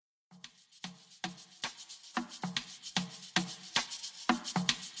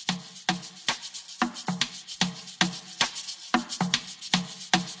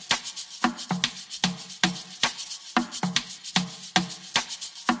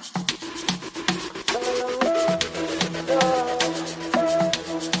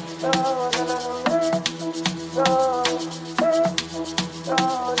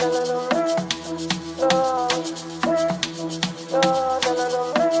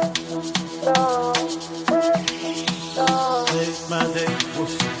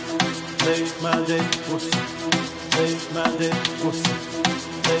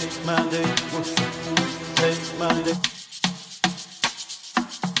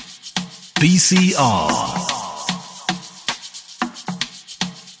VCR.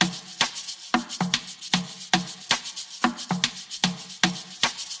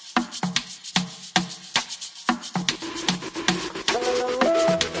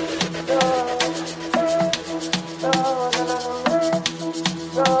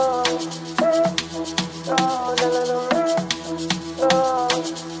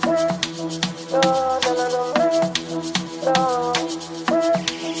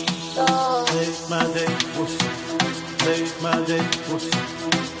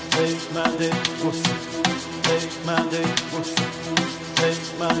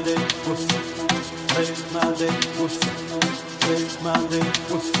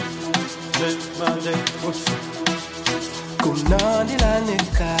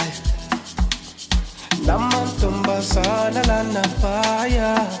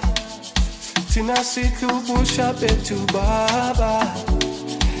 Sikubusha betu baba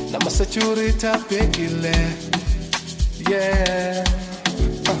namasachurita pekile yeah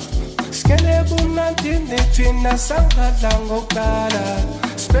skele bunantini tina sangalango kala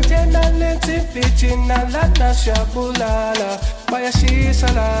spetena lenti pitina lana shabulala bayashisa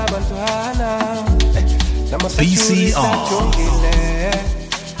la bantwana namasachurita jongile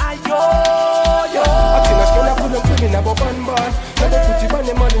ayo yo atina skele bunantini nabo banban nabo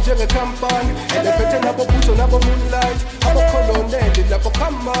kutibane mali njenge kampani elephethe nabo buzo nabo moonlight abo colonel labo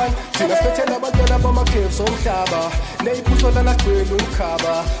come on thina siphethe nabantwana bama-caves omhlaba neyiphuso lana gcwele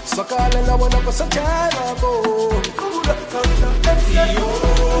umkhaba sakala nabo nabo sajala bo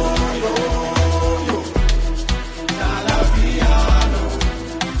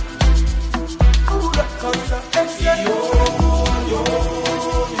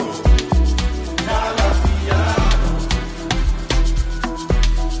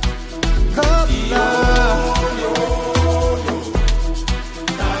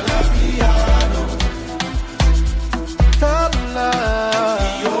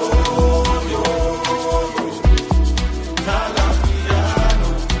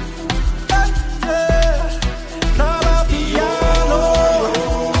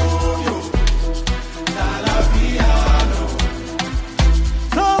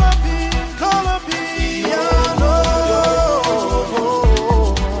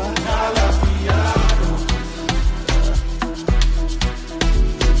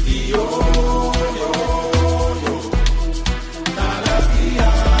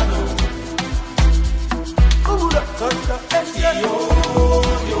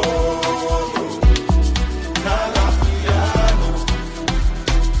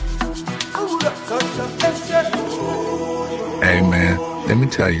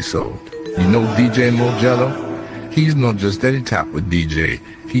Tell you so. You know DJ Mojelo? He's not just any type of DJ.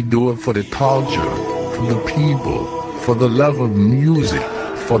 He do it for the culture, for the people, for the love of music,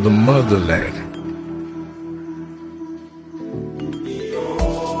 for the motherland.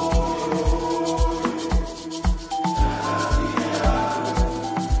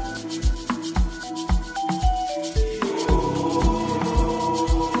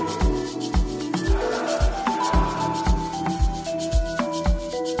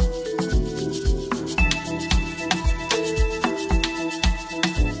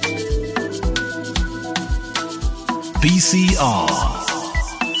 VCR.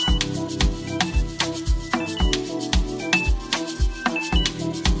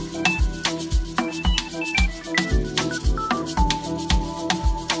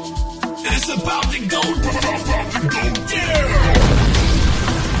 It's about to go down.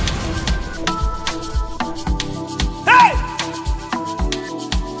 Hey!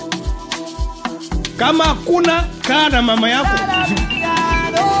 Kama kuna kaa na mama yako.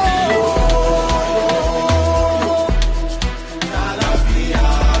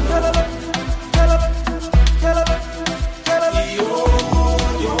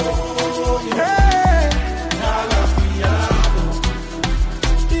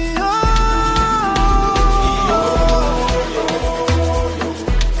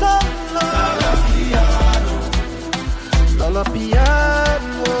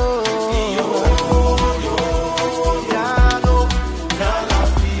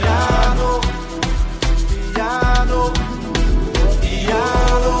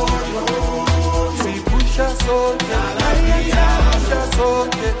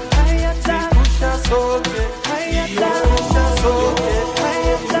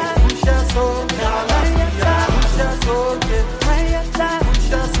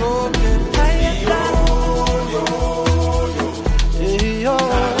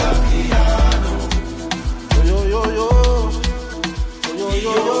 yo, yo, yo.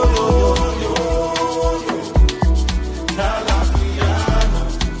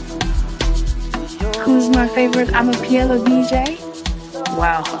 favorite Amapiano DJ?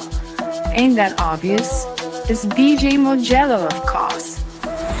 Well, ain't that obvious? It's DJ Mojelo, of course.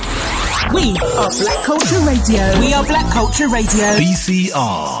 We are Black Culture Radio. We are Black Culture Radio.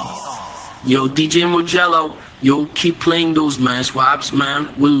 VCR. Yo, DJ Mojelo, yo, keep playing those man swaps,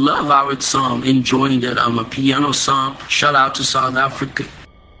 man. We love our song, enjoying that piano song. Shout out to South Africa.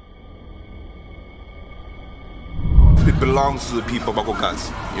 It belongs to the people,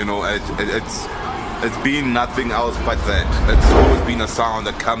 Bakokas. You know, it's been nothing else but that. It's always been a sound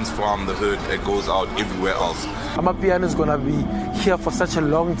that comes from the hood. It goes out everywhere else. Amapiano is gonna be here for such a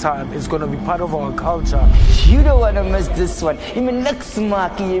long time. It's gonna be part of our culture. You don't wanna miss this one.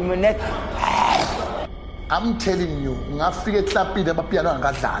 I'm telling you,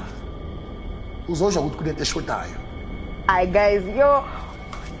 Hi guys, yo,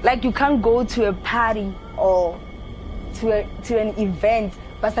 like you can't go to a party or to an event,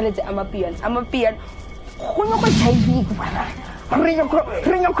 but it's Amapiano. Amapiano.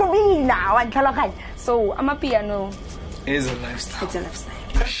 So Amapiano is a lifestyle. It's a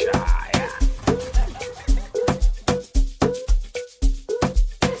lifestyle.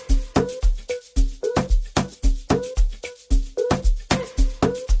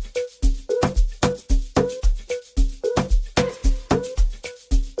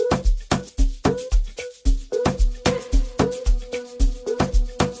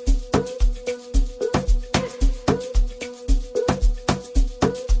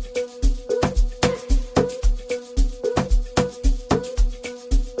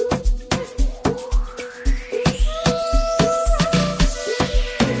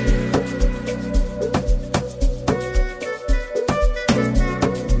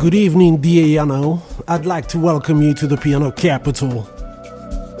 Good evening, Diano. I'd like to welcome you to the Piano Capital.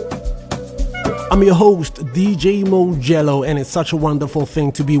 I'm your host, DJ Mojelo, and it's such a wonderful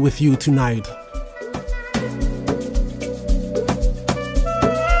thing to be with you tonight.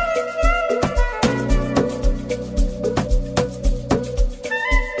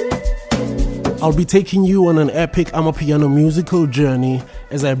 I'll be taking you on an epic Amapiano musical journey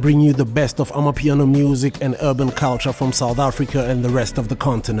as I bring you the best of Amapiano music and urban culture from South Africa and the rest of the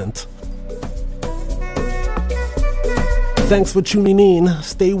continent. Thanks for tuning in.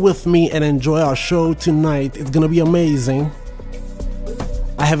 Stay with me and enjoy our show tonight. It's gonna be amazing.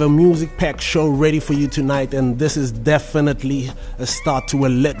 I have a music-packed show ready for you tonight, and this is definitely a start to a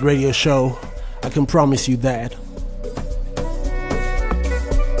lit radio show. I can promise you that.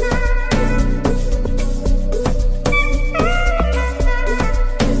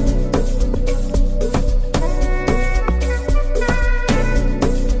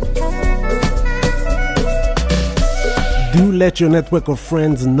 Do let your network of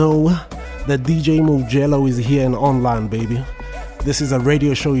friends know that DJ Mojelo is here and online, baby. This is a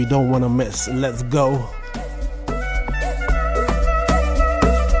radio show you don't want to miss. Let's go.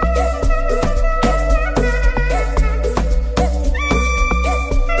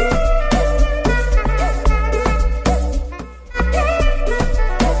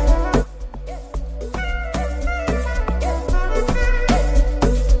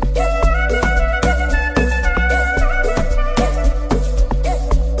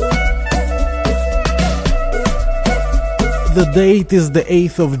 The date is the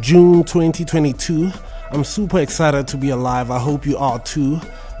 8th of June 2022. I'm super excited to be alive. I hope you are too.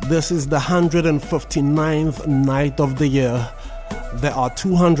 This is the 159th night of the year. There are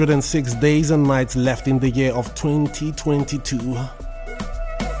 206 days and nights left in the year of 2022.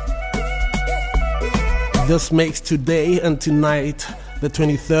 This makes today and tonight the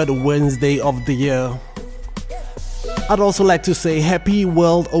 23rd Wednesday of the year. I'd also like to say Happy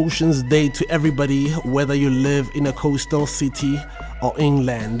World Oceans Day to everybody, whether you live in a coastal city or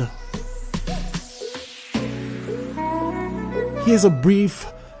inland. Here's a brief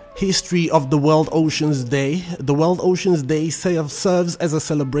history of the World Oceans Day. The World Oceans Day serves as a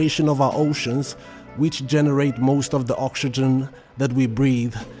celebration of our oceans, which generate most of the oxygen that we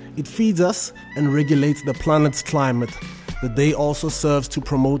breathe. It feeds us and regulates the planet's climate. The day also serves to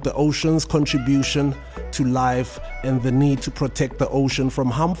promote the ocean's contribution to life and the need to protect the ocean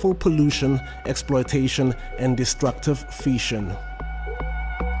from harmful pollution, exploitation, and destructive fishing.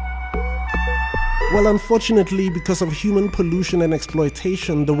 Well, unfortunately, because of human pollution and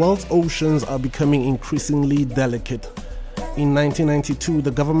exploitation, the world's oceans are becoming increasingly delicate. In 1992, the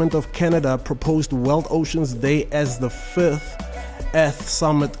government of Canada proposed World Oceans Day as the 5th Earth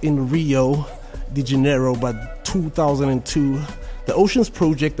Summit in Rio de Janeiro by 2002. The Oceans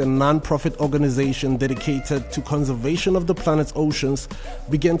Project, a non-profit organization dedicated to conservation of the planet's oceans,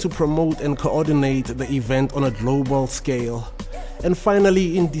 began to promote and coordinate the event on a global scale. And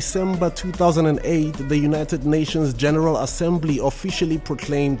finally, in December 2008, the United Nations General Assembly officially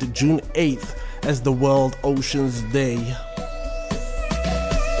proclaimed June 8th as the World Oceans Day.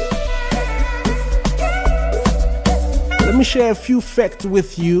 Let me share a few facts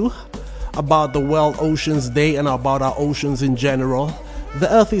with you about the World Oceans Day and about our oceans in general.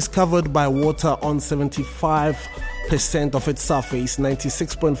 The Earth is covered by water on 75% of its surface.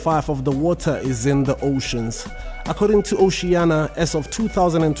 96.5% of the water is in the oceans. According to Oceana, as of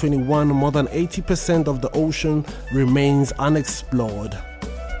 2021, more than 80% of the ocean remains unexplored.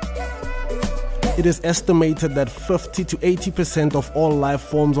 It is estimated that 50 to 80% of all life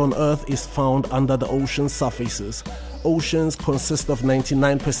forms on Earth is found under the ocean surfaces. Oceans consist of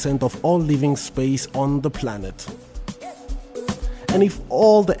 99% of all living space on the planet. And if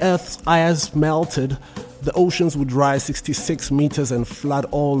all the Earth's ice melted, the oceans would rise 66 meters and flood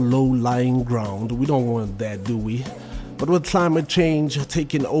all low-lying ground. We don't want that, do we? But with climate change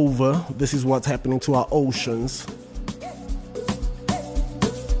taking over, this is what's happening to our oceans.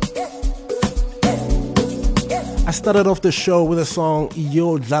 I started off the show with a song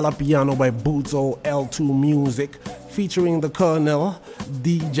Yo Dlala Piano by Buzo L2 Music, featuring the Colonel,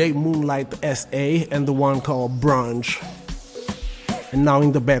 DJ Moonlight SA, and the one called Brunch. And now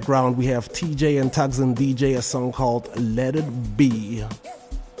in the background we have TJ and Tugs and DJ, a song called Let It Be.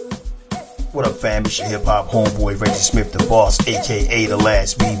 What up, fam? It's your hip-hop homeboy Reggie Smith, the boss, a.k.a. the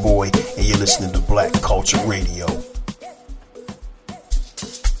last B-boy, and you're listening to Black Culture Radio.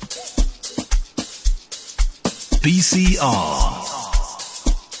 VCR.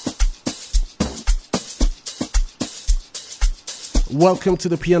 Welcome to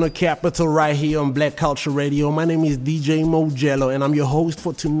the Piano Capital right here on Black Culture Radio. My name is DJ Mojelo and I'm your host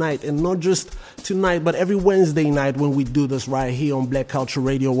for tonight. And not just tonight, but every Wednesday night when we do this right here on Black Culture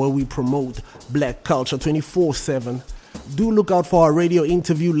Radio, where we promote Black Culture 24/7. Do look out for our radio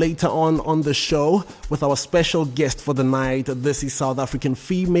interview later on the show with our special guest for the night. This is South African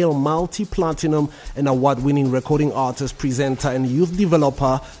female multi-platinum and award-winning recording artist, presenter and youth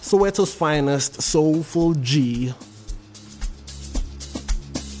developer, Soweto's finest, Soulful G.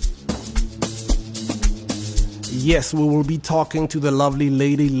 Yes, we will be talking to the lovely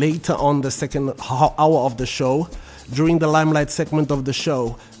lady later on the second hour of the show. During the Limelight segment of the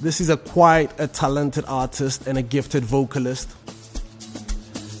show, this is quite a talented artist and a gifted vocalist.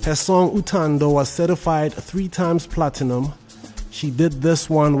 Her song Utando was certified 3 times platinum. She did this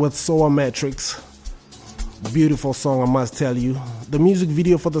one with Soa Matrix. Beautiful song, I must tell you. The music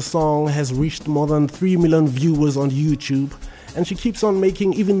video for the song has reached more than 3 million viewers on YouTube. And she keeps on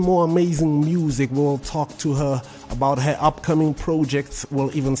making even more amazing music. We'll talk to her about her upcoming projects.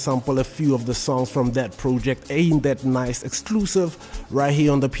 We'll even sample a few of the songs from that project. Ain't that nice? Exclusive right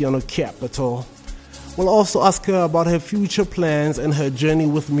here on the Piano Capital. We'll also ask her about her future plans and her journey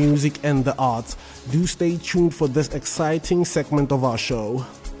with music and the arts. Do stay tuned for this exciting segment of our show.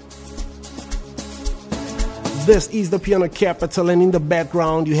 This is the Piano Capital, and in the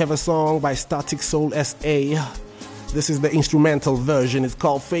background you have a song by Static Soul SA. This is the instrumental version. It's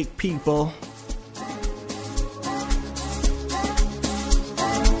called Fake People.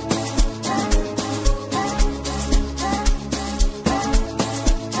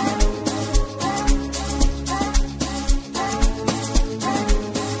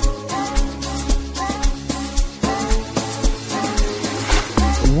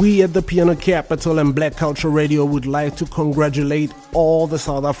 We at the Piano Capital and Black Culture Radio would like to congratulate all the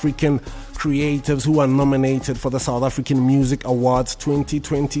South African creatives who are nominated for the South African Music Awards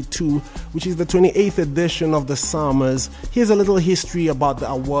 2022, which is the 28th edition of the SAMAs. Here's a little history about the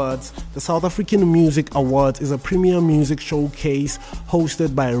awards. The South African Music Awards is a premier music showcase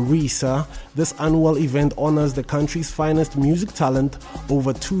hosted by RISA. This annual event honors the country's finest music talent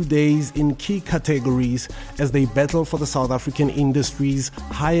over 2 days in key categories as they battle for the South African industry's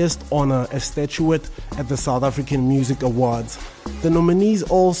highest honor, a statuette at the South African Music Awards. The nominees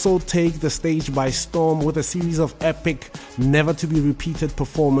also take the stage by storm with a series of epic, never-to-be-repeated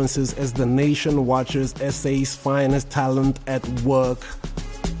performances as the nation watches SA's finest talent at work.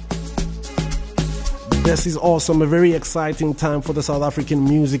 This is awesome, a very exciting time for the South African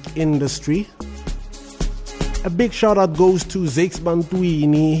music industry. A big shout out goes to Zakes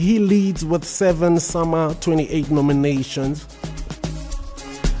Bantwini. He leads with 7 Summer 28 nominations.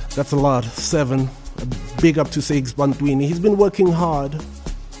 That's a lot, 7. A big up to Zakes Bantwini. He's been working hard.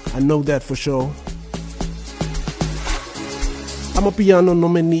 I know that for sure. Amapiano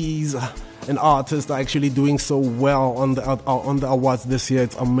nominees and artists are actually doing so well on the awards this year.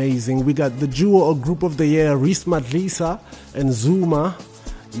 It's amazing. We got the duo or group of the year, Reese Madlisa and Zuma.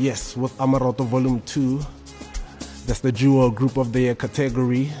 Yes, with Amaroto Volume 2. That's the Jewel Group of the Year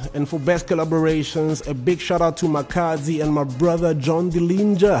category. And for best collaborations, a big shout out to Makazi and my brother John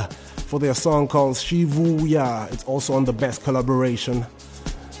Dillinger for their song called Shivuya. It's also on the best collaboration.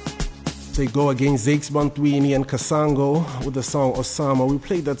 They go against Zakes Bantwini and Kasango with the song Osama. We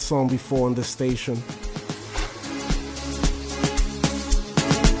played that song before on the station.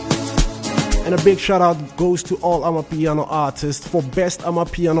 And a big shout out goes to all Amapiano artists. For best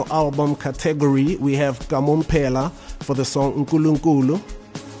Amapiano album category, we have Kamompela for the song Nkulunkulu.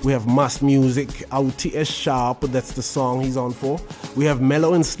 We have Mass Music, Auti Sharp, that's the song he's on for. We have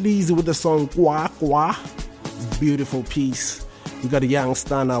Mellow and Sleazy with the song Kwa Kwa. Beautiful piece. We got a young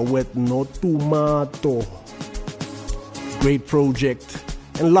stunner with No Tomato. Great project.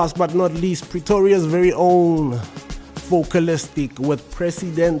 And last but not least, Pretoria's very own Vocalistic with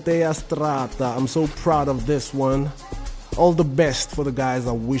Presidente Astrata. I'm so proud of this one. All the best for the guys.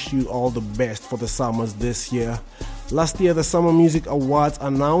 I wish you all the best for the summers this year. Last year, the Summer Music Awards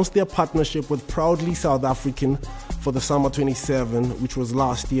announced their partnership with Proudly South African for the Summer 27, which was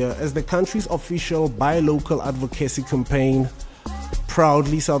last year, as the country's official buy local advocacy campaign.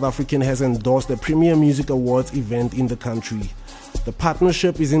 Proudly South African has endorsed the Premier Music Awards event in the country. The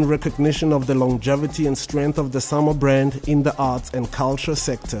partnership is in recognition of the longevity and strength of the Summer brand in the arts and culture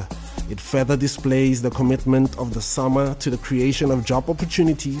sector. It further displays the commitment of the Summer to the creation of job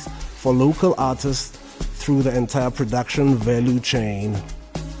opportunities for local artists through the entire production value chain.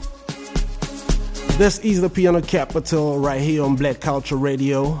 This is the Piano Capital right here on Black Culture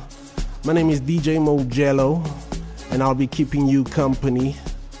Radio. My name is DJ Mojelo, and I'll be keeping you company.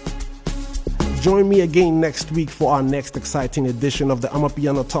 Join me again next week for our next exciting edition of the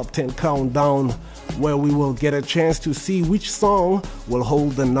Amapiano Top 10 Countdown, where we will get a chance to see which song will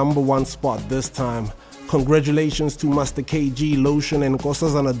hold the number one spot this time. Congratulations to Master KG, Lotion and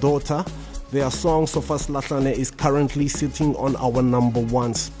Nkosazana Daughter. Their song Sofas Latlane is currently sitting on our number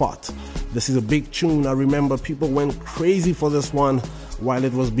one spot. This is a big tune. I remember people went crazy for this one while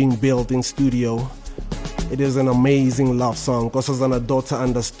it was being built in studio. It is an amazing love song. Nkosazana Daughter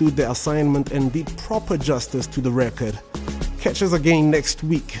understood the assignment and did proper justice to the record. Catch us again next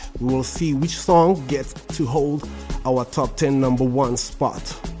week. We will see which song gets to hold our top 10 number one spot.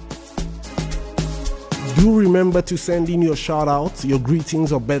 Do remember to send in your shout-outs, your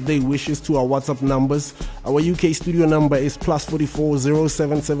greetings or birthday wishes to our WhatsApp numbers. Our UK studio number is +44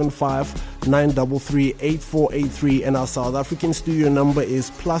 0775 933 8483 and our South African studio number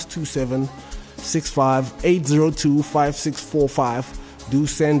is +27 65 802 5645. Do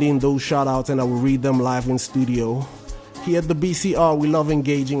send in those shout-outs and I will read them live in studio. Here at the BCR, we love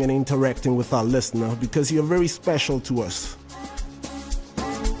engaging and interacting with our listener because you're very special to us.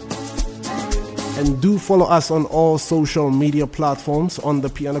 And do follow us on all social media platforms on the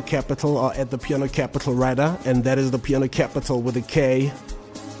Piano Capital or at the Piano Capital rather, and that is the Piano Capital with a K.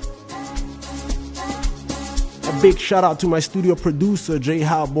 A big shout out to my studio producer Jay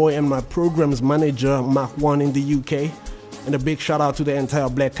Harboy and my programs manager Mark One in the UK. And a big shout out to the entire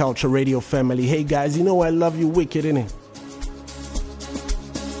Black Culture Radio family. Hey guys, you know I love you wicked, innit?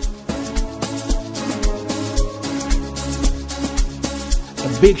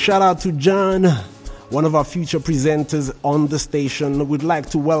 A big shout out to John, one of our future presenters on the station. We'd like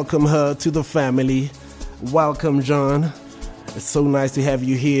to welcome her to the family. Welcome, John. It's so nice to have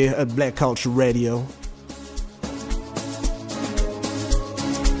you here at Black Culture Radio.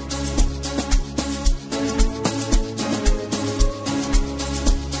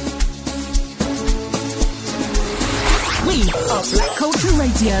 We are Black Culture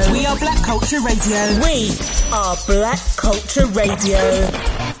Radio. We are Black Culture Radio. We are Black Culture Radio.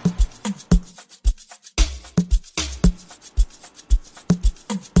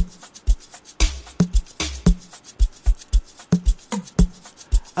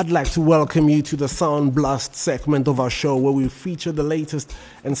 I'd like to welcome you to the Sound Blast segment of our show where we feature the latest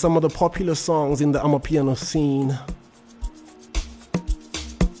and some of the popular songs in the Amapiano scene.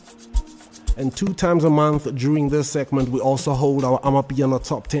 And 2 times a month during this segment, we also hold our Amapiano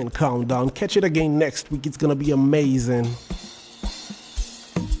Top 10 Countdown. Catch it again next week. It's going to be amazing.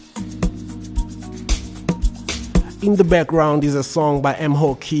 In the background is a song by M.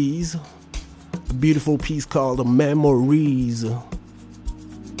 Hawkeys, a beautiful piece called Memories.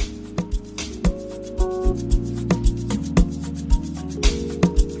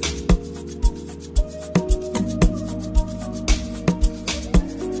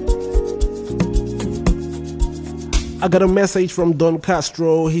 I got a message from Don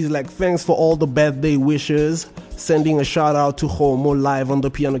Castro. He's like, thanks for all the birthday wishes. Sending a shout out to Homo live on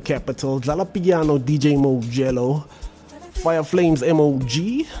the Piano Capital. Dlala Piano, DJ Mojelo. Fire Flames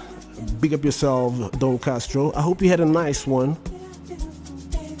MOG. Big up yourself, Don Castro. I hope you had a nice one.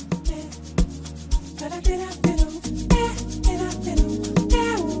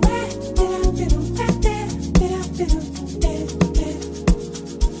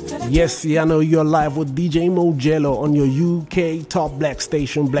 Yes, yeah, I know you're live with DJ Mojelo on your UK top black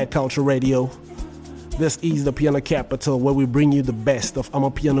station, Black Culture Radio. This is the Piano Capital, where we bring you the best of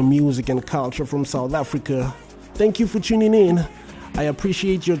Amapiano music and culture from South Africa. Thank you for tuning in. I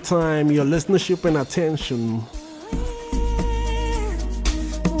appreciate your time, your listenership and attention.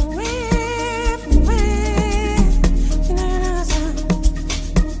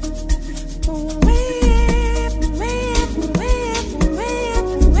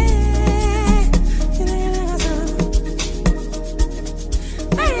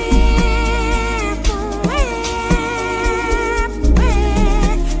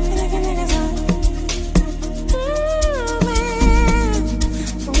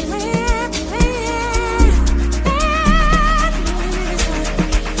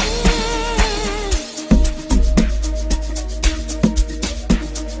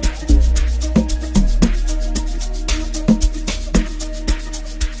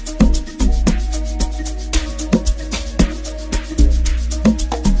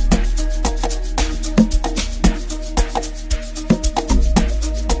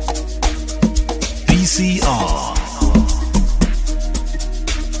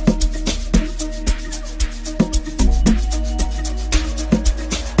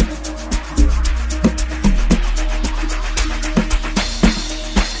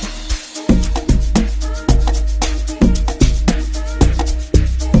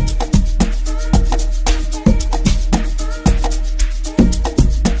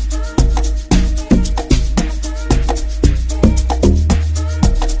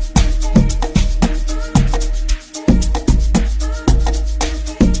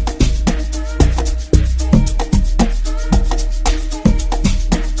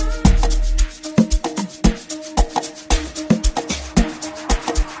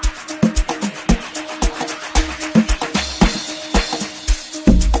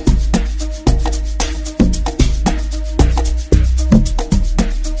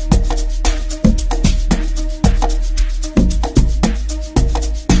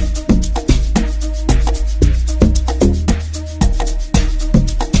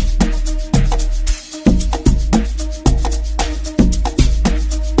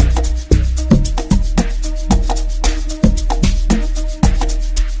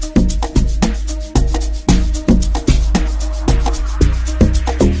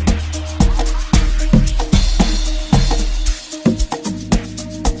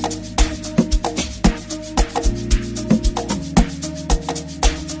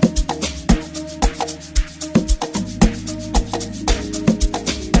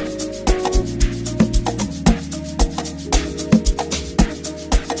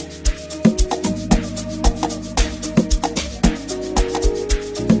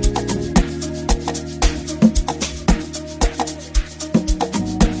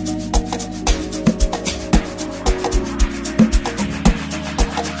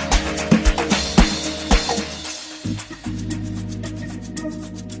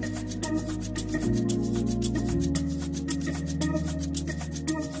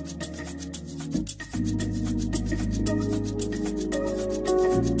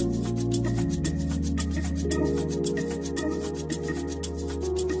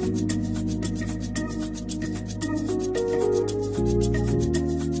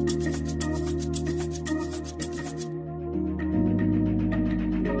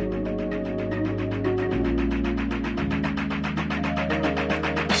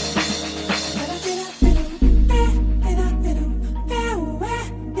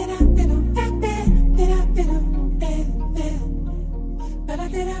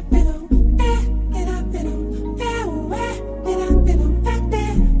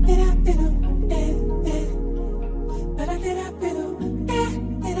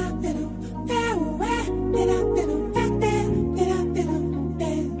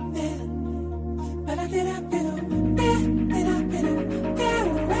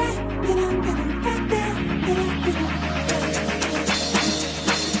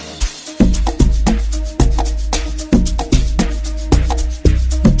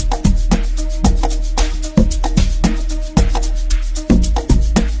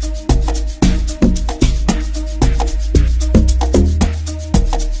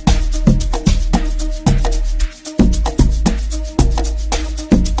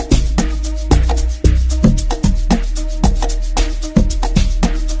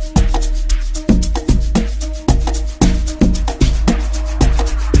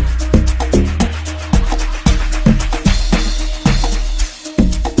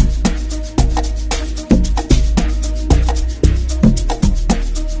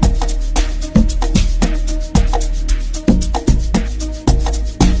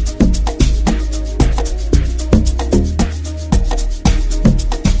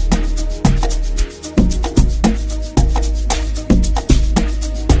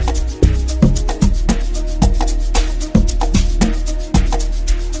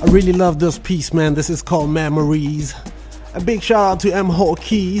 Really love this piece, man. This is called Memories. A big shout out to M. Ho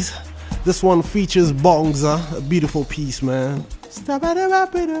Keys. This one features Bongza. A beautiful piece, man.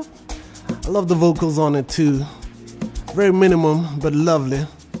 I love the vocals on it too. Very minimum, but lovely.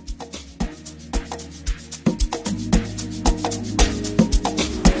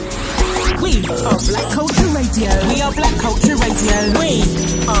 We are Black Culture Radio. We are Black Culture Radio. We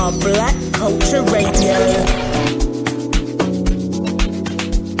are Black Culture Radio.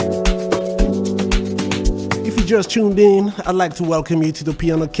 If you just tuned in, I'd like to welcome you to the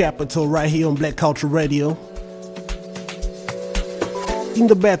Piano Capital right here on Black Culture Radio. In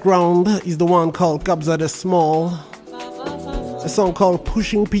the background is the one called Kabza the Small, a song called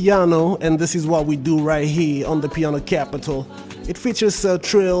Pushing Piano, and this is what we do right here on the Piano Capital. It features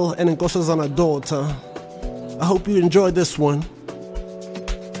Trill and Nkosazana Daughter. I hope you enjoyed this one.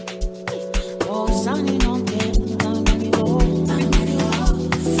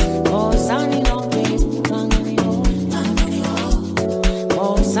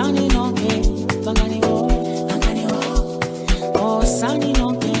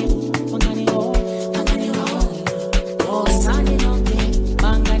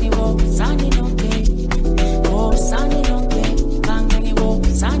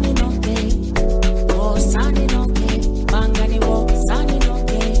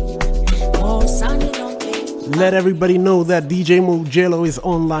 Let everybody know that DJ Mojelo is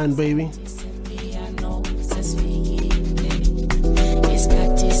online, baby.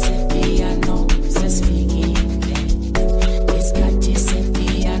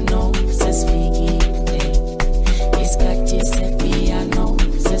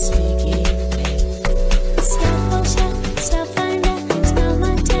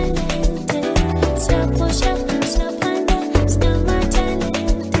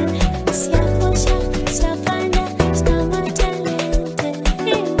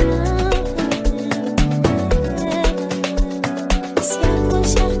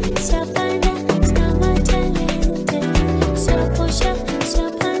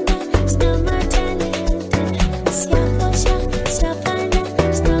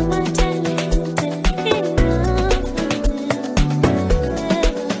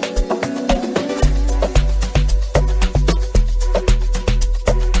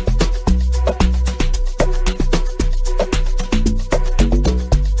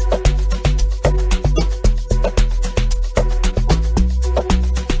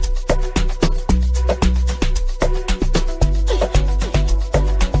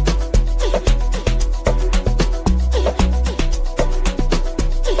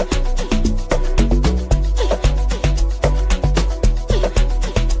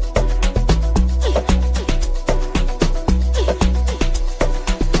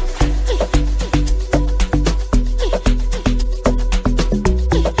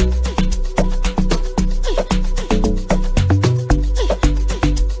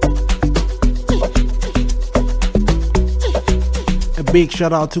 Big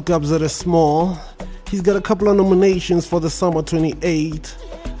shout out to Kabza the Small. He's got a couple of nominations for the Summer 28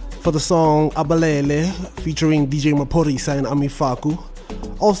 for the song Abalele featuring DJ Maporisa and Amifaku.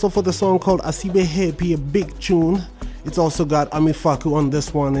 Also for the song called Asibe Happy, a big tune. It's also got Amifaku on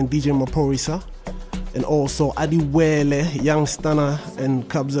this one and DJ Maporisa. And also Adiwele, Young Stunner and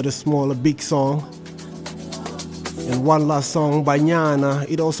Kabza the Small, a big song. And one last song by Nyana.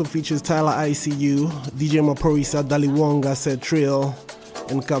 It also features Tyler ICU, DJ Maporisa, Daliwonga, Said Trill,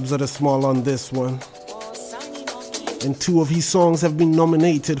 and Kabza the Small on this one. And two of his songs have been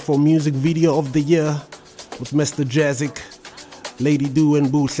nominated for Music Video of the Year with Mr. Jazzic, Lady Do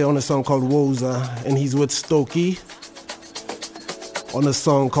and Bootle on a song called Woza, and he's with Stokey on a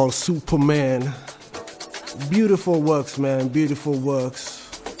song called Superman. Beautiful works, man, beautiful works.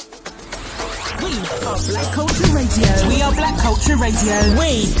 We are Black Culture Radio. We are Black Culture Radio.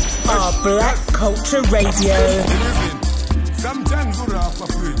 We are Black Culture Radio.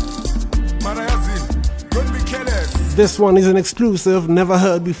 This one is an exclusive, never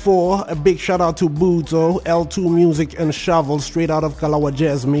heard before. A big shout out to Buzo, L2 Music and Shovel, straight out of Kalawa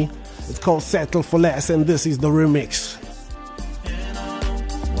Jasmine. It's called Settle for Less, and this is the remix.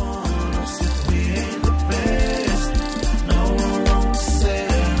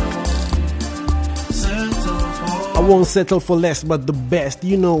 I won't settle for less but the best,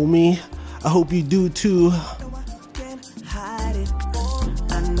 you know me. I hope you do too.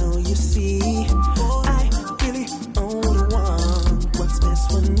 I know you see, I really only want what's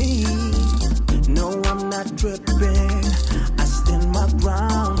best for me. No, I'm not dripping, I stand my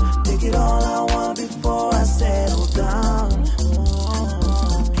ground. Take it all I want before I settle down.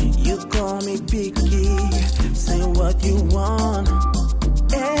 You call me picky, say what you want.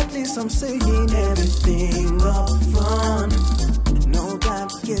 saying everything up front. No time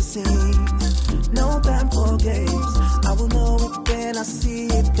for kissing, no time for games. I will know it when I see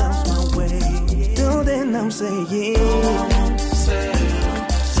it comes my way. Till then I'm saying,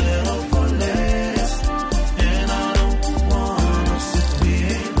 settle for less. And I don't wanna sit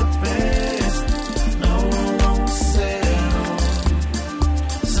with the best. No, I won't settle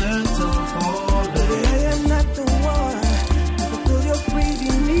for less. I am not the one to fulfill your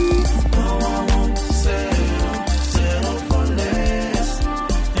greedy needs. No, I won't settle for less.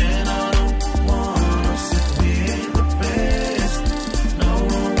 And I don't wanna sit with the best. No,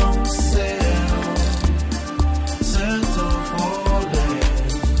 I won't settle for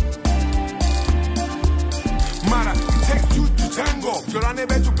less. Mara, it takes two to tango. Jolane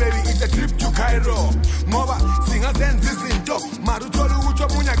betu baby, it's a trip to Cairo. Moba, singa zenzi zinto. Marutolu ucho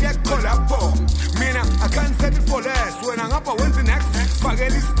munya get kolapo. Mina, I can't settle for less. When I'm up, when's the next?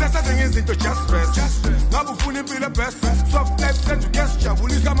 Spaghetti, that's a thing is into just rest. Nabu funi be the best. Soft life send to gesture.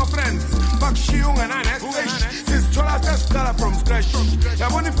 Will you some my friends? Back shiung and an exfish. Since Chola says color from scratch. I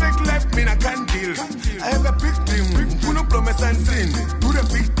want a fake life, mina can't deal. I have a big dream. Puno promise and sin. Do the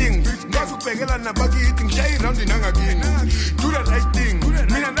big thing. Gazu pegela na bagi eating shay round the nang again. Do the right thing.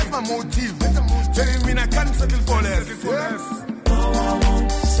 Mina, that's my motive. Telling me I can't settle for less. Yes. No, I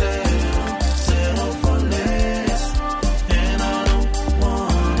won't settle for less. And I don't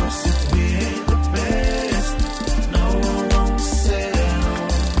wanna sit with the best. No, I won't settle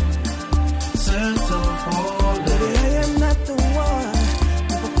for less. I am not the one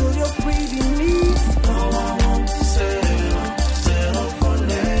to fulfill your greedy needs. No, I won't settle for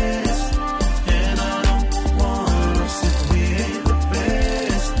less. And I don't wanna sit with the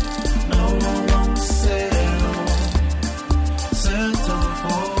best. No, I won't settle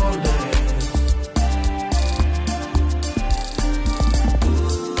for less.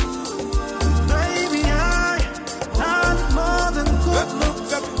 Baby, I need more than good looks.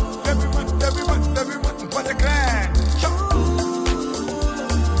 Everyone, what a grand.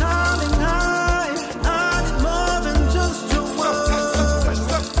 Darling, I need more than just your words.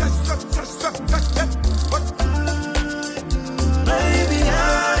 Baby, I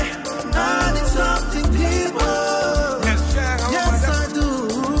need something deeper. Yes, I do.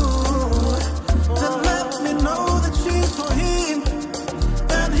 Then let me know that she's for him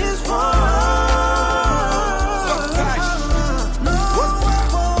and his for her. No,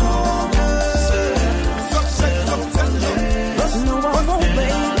 I won't,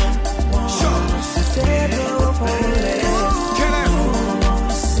 baby. Settle for less.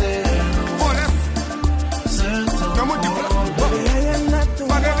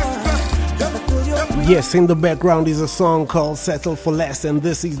 Yes, in the background is a song called Settle for Less, and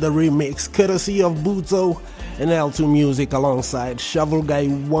this is the remix, courtesy of Buto and L2 Music alongside Shovel Guy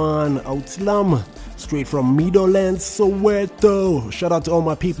 1 Outlam, straight from Meadowlands, Soweto. Shout out to all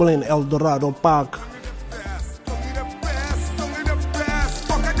my people in El Dorado Park.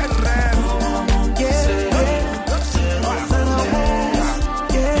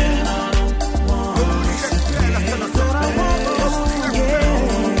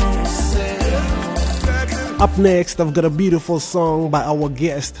 Up next, I've got a beautiful song by our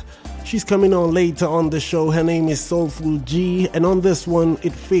guest. She's coming on later on the show. Her name is Soulful G, and on this one,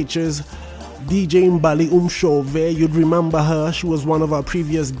 it features DJ Mbali Umshove. You'd remember her. She was one of our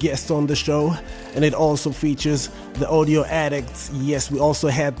previous guests on the show. And it also features the Audio Addicts. Yes, we also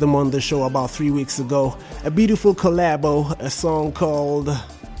had them on the show about 3 weeks ago. A beautiful collabo, a song called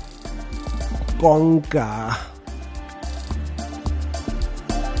Konka.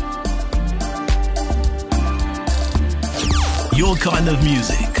 Your kind of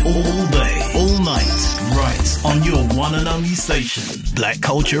music, all day, all night, right on your one and only station, Black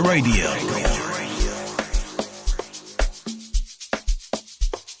Culture Radio.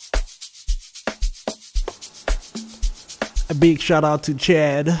 A big shout out to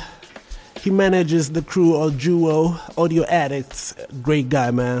Chad. He manages the crew or duo, Audio Addicts. Great guy,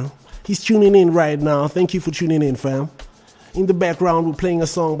 man. He's tuning in right now. Thank you for tuning in, fam. In the background, we're playing a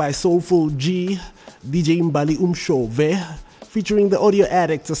song by Soulful G, DJ Mbali Umshove, featuring the Audio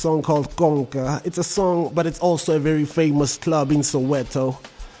Addicts, a song called Konka. It's a song, but it's also a very famous club in Soweto.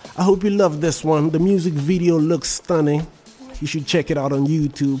 I hope you love this one. The music video looks stunning. You should check it out on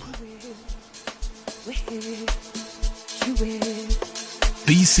YouTube.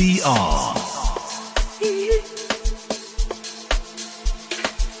 BCR.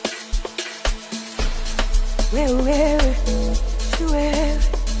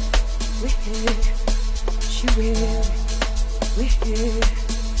 She will.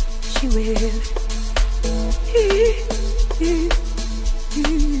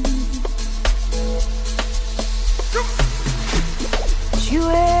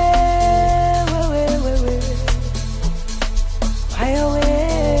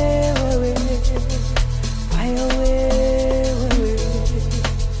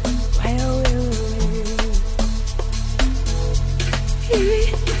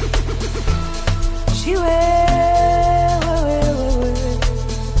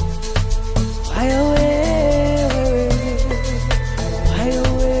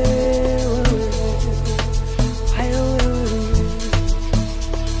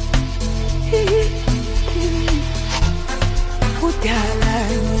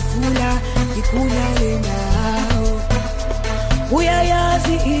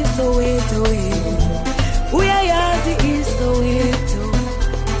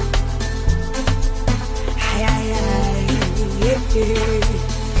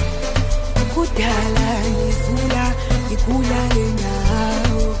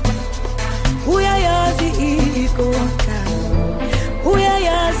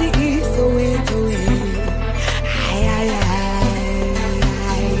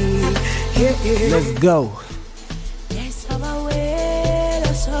 Let's go.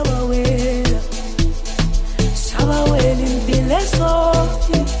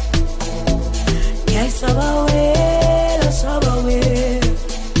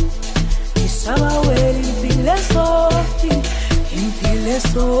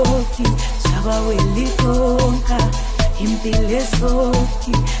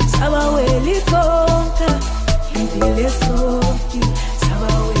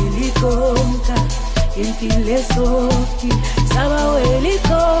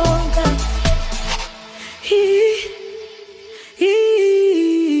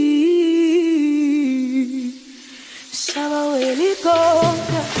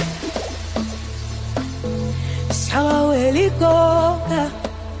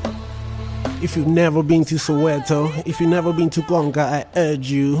 If you've never been to Soweto, if you've never been to Konka, I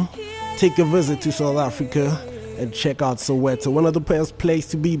urge you, take a visit to South Africa and check out Soweto. One of the best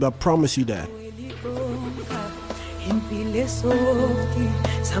places to be, but I promise you that.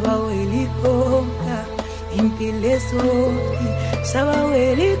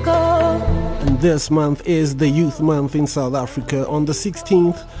 And this month is the Youth Month in South Africa. On the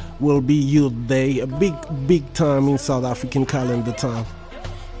 16th will be Youth Day, a big time in South African calendar time.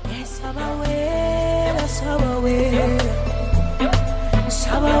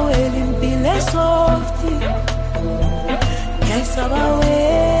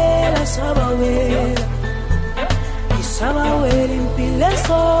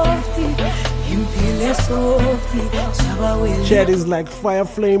 Chat is like fire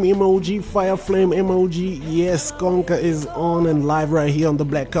flame emoji, fire flame emoji. Yes, Konka is on and live right here on the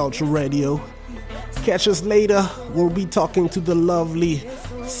Black Culture Radio. Catch us later. We'll be talking to the lovely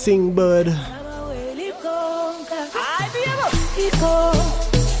Singbird.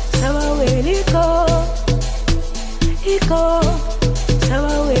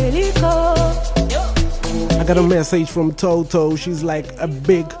 I got a message from Toto. She's like, a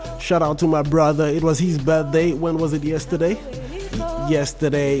big shout out to my brother. It was his birthday. When was it? Yesterday?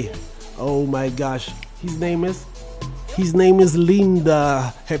 Yesterday. Oh my gosh. His name is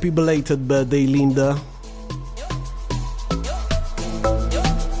Linda. Happy belated birthday, Linda.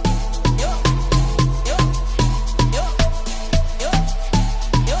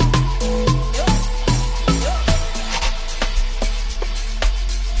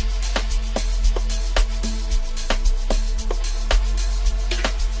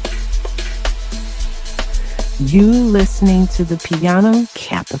 You listening to the Piano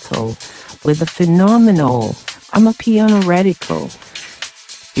Capital with the phenomenal Amapiano Radical,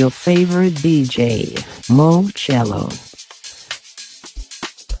 your favorite DJ, Mojelo.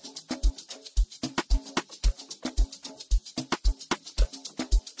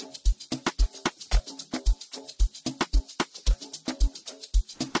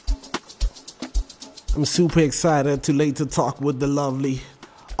 I'm super excited to later talk with the lovely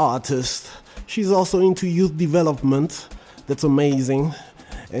artist. She's also into youth development. That's amazing.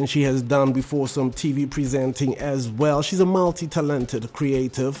 And she has done before some TV presenting as well. She's a multi-talented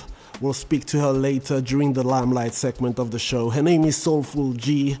creative. We'll speak to her later during the Limelight segment of the show. Her name is Soulful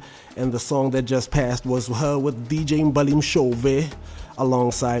G, and the song that just passed was her with DJ Mbalim Shove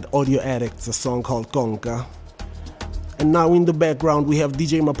alongside Audio Addicts, a song called Konka. And now in the background we have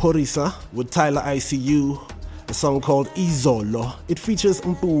DJ Maporisa with Tyler ICU, a song called Izolo. It features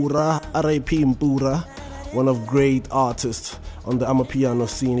Mpura, R.I.P. Mpura, one of great artists on the Amapiano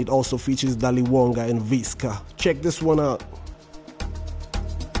scene. It also features Dali Wonga and Visca. Check this one out.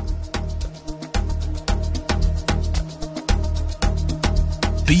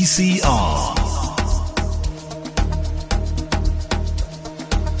 BCR.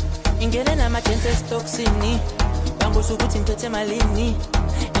 ingene nama-chance estoksini banguza ukuthi ngiphethe malini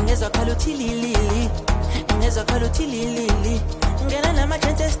ingezwa khala uthi lilili ingezwa khala uthi lilili ingene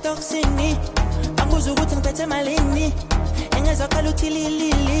nama-chance estoksini banguza ukuthi ngiphethe malini ingezwa khala uthi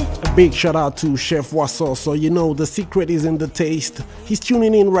lilili. A big shout out to Chef Waso. So you know the secret is in the taste. He's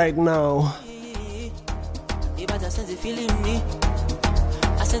tuning in right now. Ibada senze feeling me,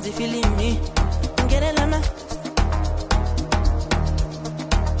 I senze feeling me. Ngene nama.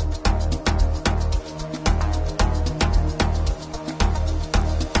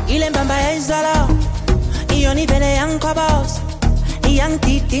 Ile mbamba ya izala, iyo ni vele yankobos,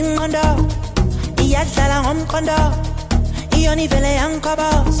 iyangtiti ngondo, iyadlala ngomkondo, iyo ni vele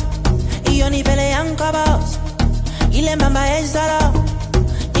yankobos, iyo ni vele yankobos. Ile mbamba ya izala,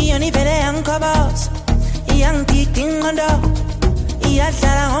 iyo ni vele yankobos, iyangtiti ngondo,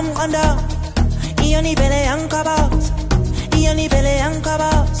 iyadlala ngomkondo, iyo ni vele yankobos, iyo ni vele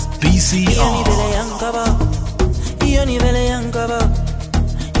yankobos. BCR. Iyo ni vele yankobos, iyo ni vele yankobos.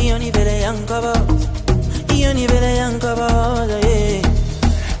 Io ni vele yankaba, io ni vele yankaba, yeah.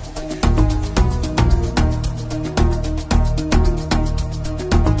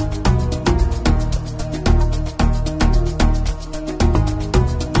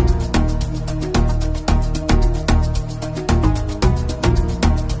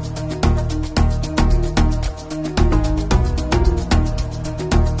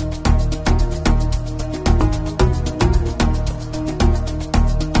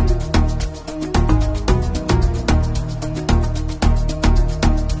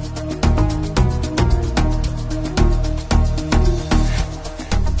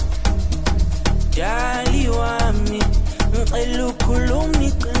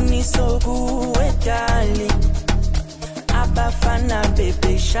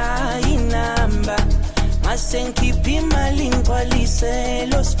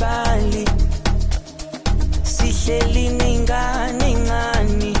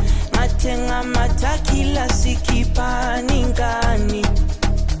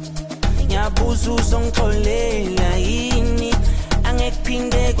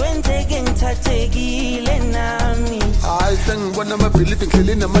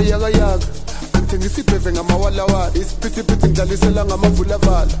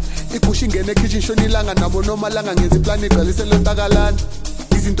 Malanga ngenza iplani igcwalisele ntakalana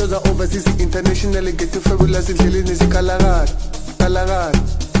izinto za overseas international ngethe fabulous endleleni zikhalakala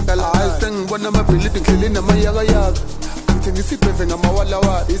hayi sengibona amabhilidi ngidleleni namayakayaka angithengisa ibheve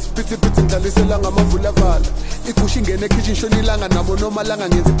ngamawalawala isiphithiphithi ngidlalisela ngamavulavala igusha ingene ekitchen shonilanga nabo nomalanga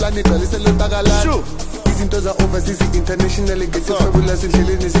ngenza iplani igcwalisele ntakalana izinto za overseas international ngethe fabulous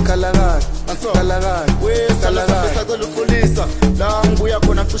endleleni zikhalakala besacela uxolisa la ngibuya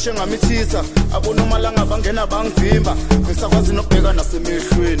khona cishe ngamithisa abonomalanga bangena bangivimba ngisakwazi nokubheka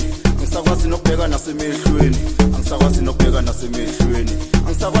nasemehlweni ngisakwazi nokubheka nasemehlweni ngisakwazi nokubheka nasemehlweni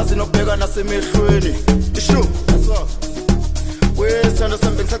ngisakwazi nokubheka nasemehlweni ishu wesithando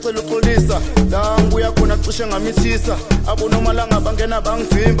sami ngisacela uxolisa la ngibuya khona cishe ngamithisa abonomalanga bangena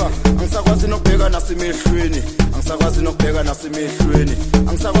bangivimba ngisakwazi nokubheka nasemehlweni ngisakwazi nokubheka nasemehlweni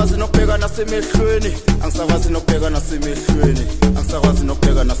ngisakwazi nokubheka nasemehlweni ngisakwazi nokubheka nasemehlweni ngisakwazi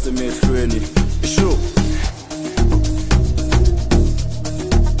nokubheka nasemehlweni ishu.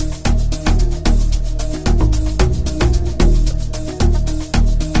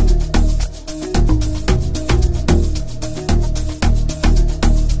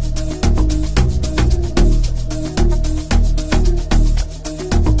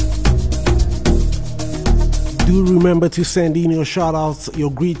 Do remember to send in your shout-outs,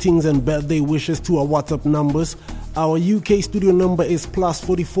 your greetings and birthday wishes to our WhatsApp numbers. Our UK studio number is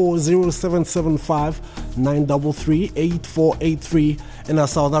 +44 0775 933 8483 and our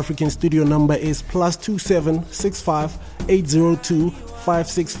South African studio number is +27 65 802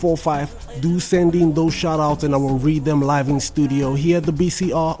 5645. Do send in those shout-outs and I will read them live in studio. Here at the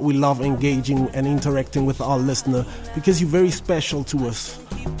BCR, we love engaging and interacting with our listener because you're very special to us.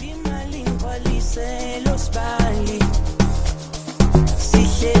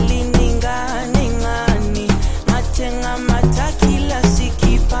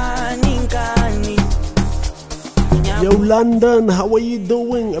 Yo, London, how are you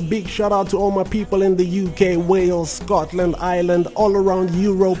doing? A big shout out to all my people in the UK, Wales, Scotland, Ireland, all around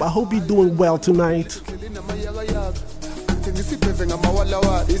Europe. I hope you're doing well tonight.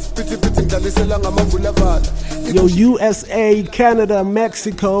 Yo, USA, Canada,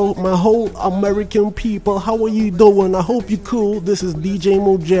 Mexico, my whole American people, how are you doing? I hope you're cool. This is DJ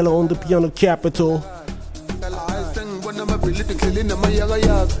Mojelo on the Piano Capital.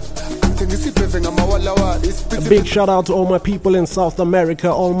 A big shout out to all my people in South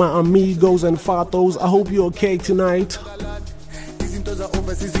America, all my amigos and fatos. I hope you're okay tonight.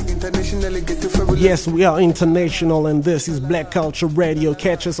 Yes, we are international, and this is Black Culture Radio.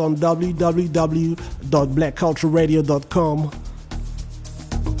 Catch us on www.blackcultureradio.com.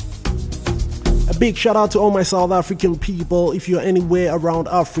 A big shout out to all my South African people. If you're anywhere around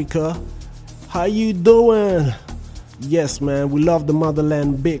Africa, how you doing? Yes, man, we love the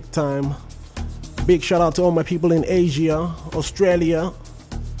motherland big time. Big shout out to all my people in Asia, Australia.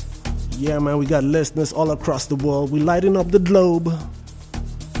 Yeah, man, we got listeners all across the world. We lighting up the globe.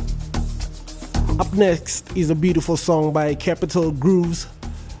 Up next is a beautiful song by Kapital Grooves,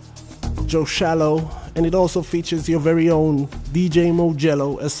 Joe Shallow, and it also features your very own DJ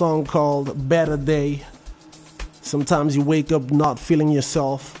Mojelo, a song called Better Day. Sometimes you wake up not feeling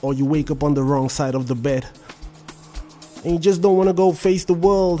yourself, or you wake up on the wrong side of the bed, and you just don't want to go face the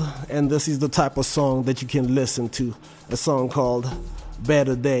world, and this is the type of song that you can listen to, a song called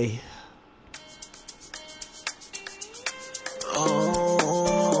Better Day.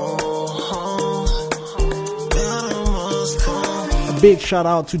 Big shout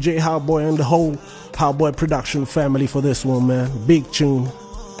out to J Howboy and the whole Howboy production family for this one, man. Big tune.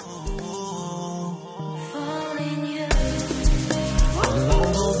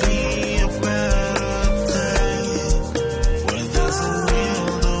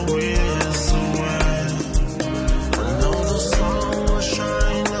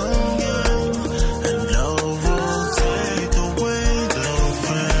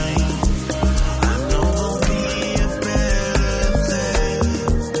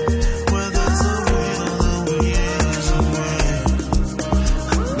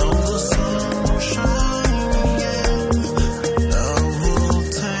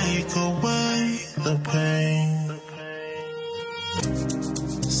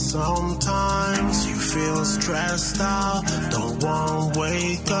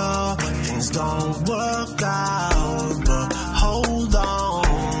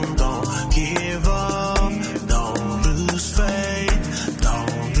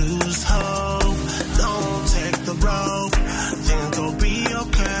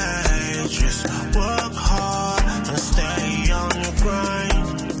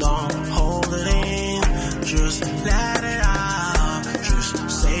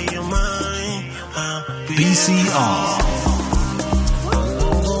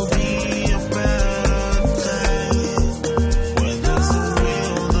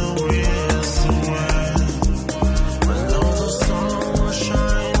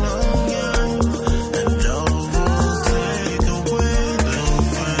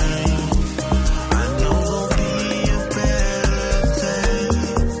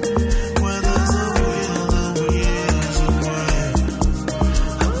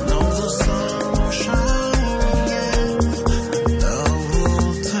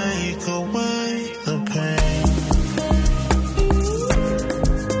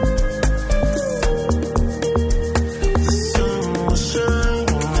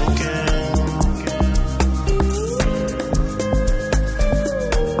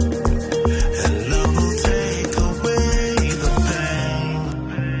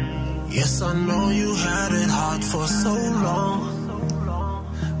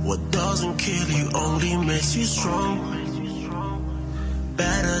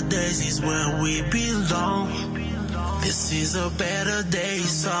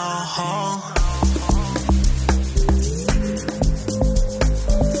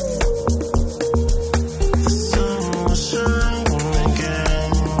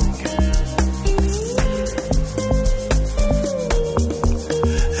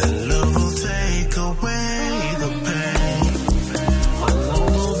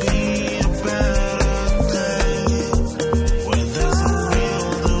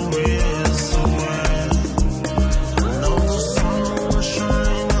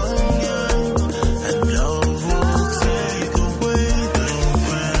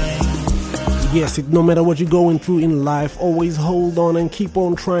 Yes, no matter what you're going through in life, always hold on and keep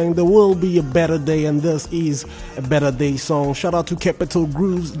on trying. There will be a better day, and this is a better day song. Shout out to Kapital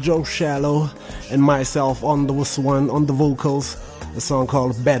Grooves, Joe Shallow, and myself on this one, on the vocals. A song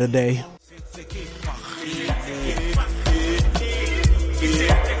called Better Day.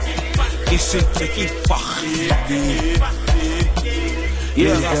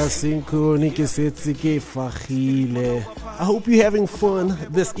 I hope you're having fun.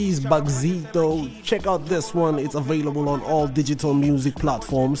 This is Bugzito. Check out this one. It's available on all digital music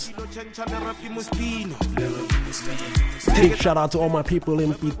platforms. Big shout out to all my people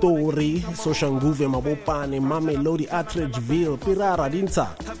in Pitori, Soshanguve, Mabopane, Mamelodi, Atteridgeville, Pirara,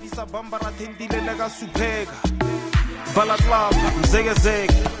 Dinta. Balaklava,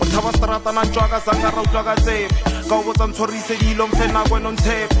 mzegezege, uthaba strata na ntshwaka zangara utlwaka tsebe ka o botsa ntshwarise dilo mfena kweno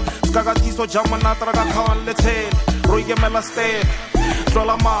ntshepe skakatiso jama natra ka khawan le tshele ro ikemela stele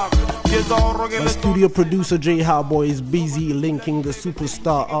tlola maka ketsa o rokele. My studio producer J Howboy is busy linking the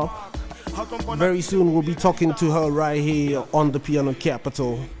superstar up. Very soon we'll be talking to her right here on the Piano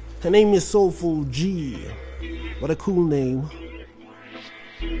Capital. Her name is Soulful G. What a cool name.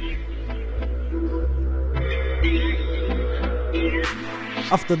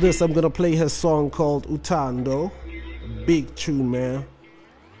 After this, I'm gonna play her song called Utando. Big tune, man.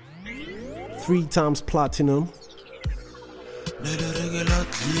 3 times platinum.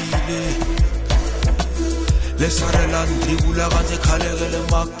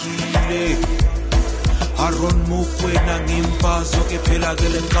 Aron mukwena ngimbazo ke phela ke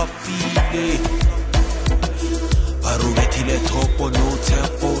le ngapile arubethile thopo no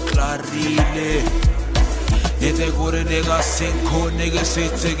tempo clarile nete gore nega senko nega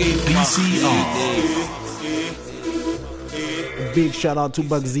setse ke BCR. Big shout out to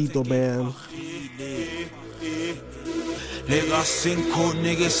Bugzito, man.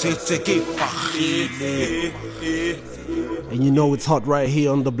 And you know it's hot right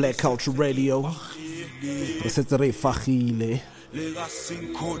here on the Black Culture Radio. It's a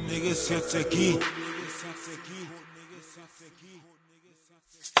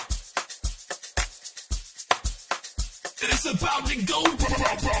about to go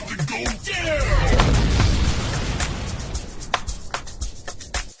down.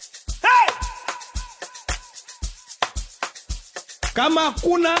 Kama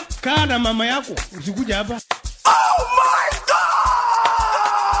kuna kaa na mama yako usikuja hapa. Oh my God!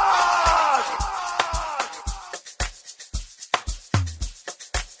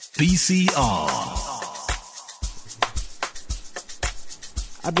 BCR.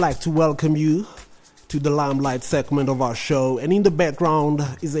 I'd like to welcome you to the Limelight segment of our show, and in the background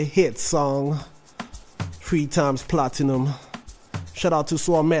is a hit song, 3 times platinum. Shout out to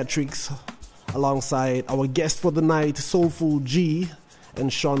Swarmetrics alongside our guest for the night, Soulful G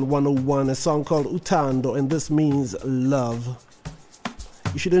and Sean 101, a song called Utando, and this means love.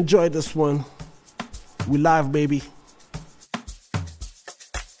 You should enjoy this one. We live, baby.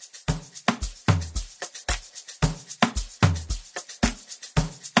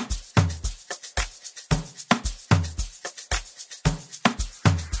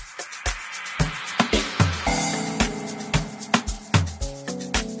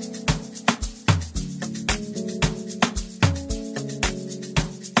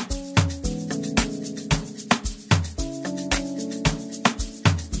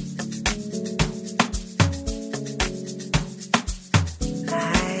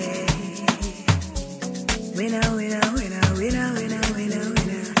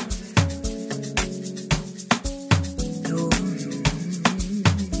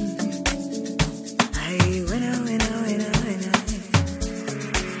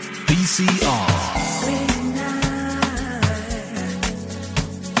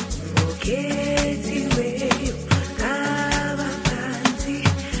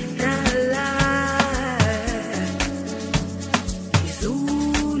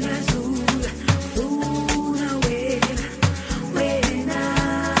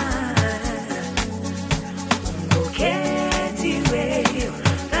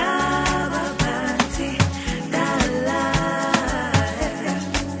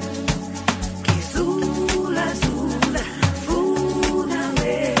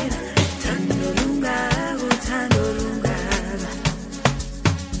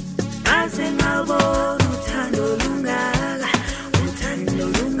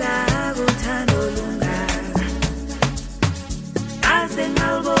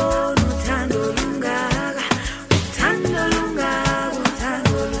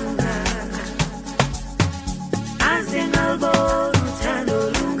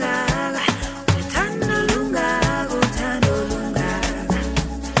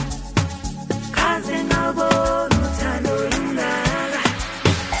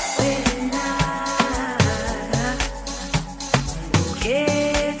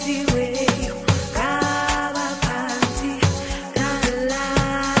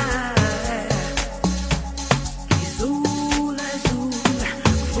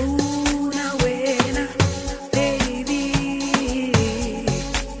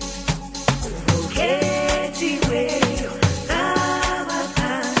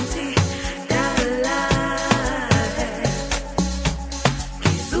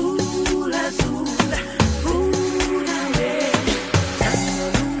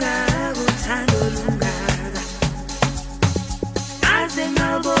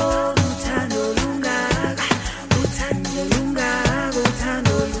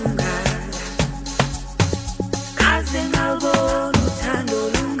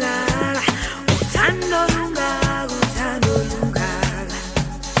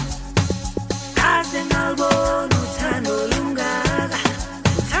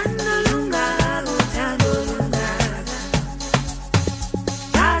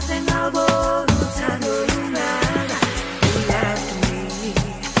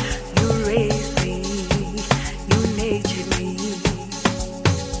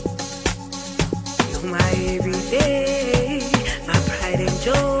 my everyday, my pride and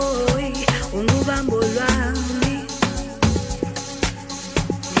joy, ungubambo lwami.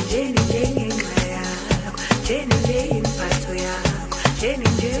 Njeni ngenxa yakho, njeni impatho yakho,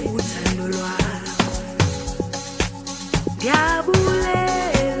 njeni uthando lwakho.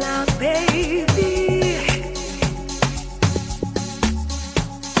 Ndiyabulela baby.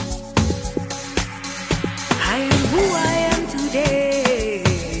 I am who I am today.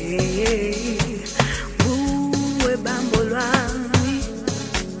 Uwe bambo lwami.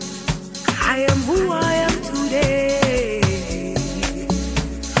 I am who I am today.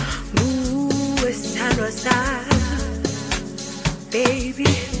 Uwe sandwa sana, baby.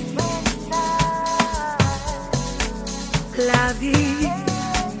 La vie.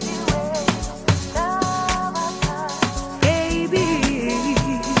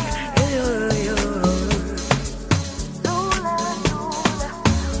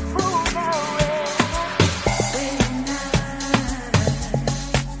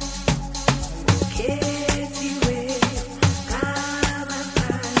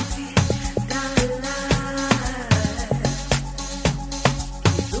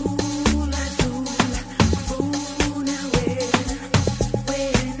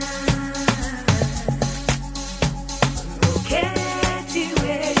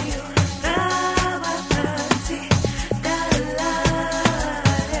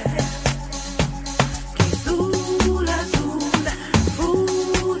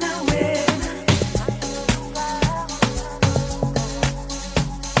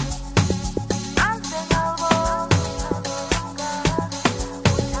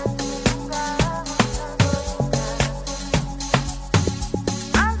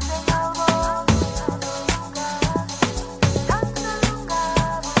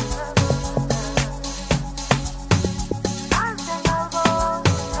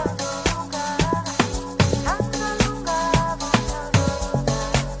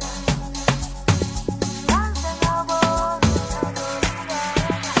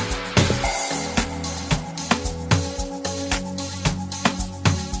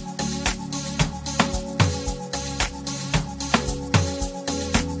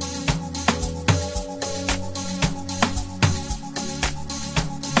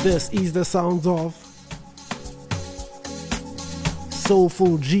 This is the sounds of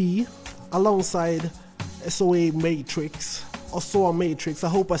Soulful G alongside SOA Matrix or SOA Matrix. I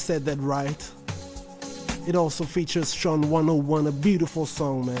hope I said that right. It also features Sean 101, a beautiful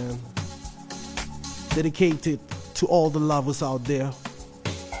song, man. Dedicated to all the lovers out there.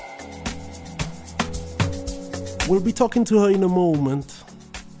 We'll be talking to her in a moment.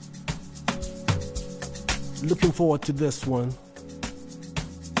 Looking forward to this one.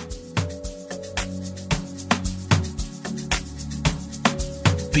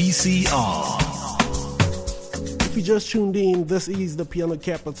 BCR. If you just tuned in, this is the Piano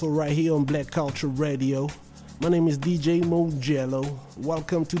Capital right here on Black Culture Radio. My name is DJ Mojelo.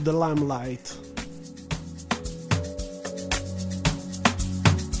 Welcome to the limelight.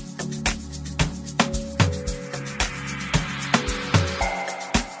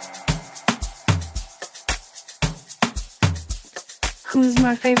 Who's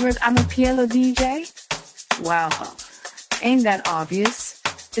my favorite Amapiano DJ? Wow, ain't that obvious?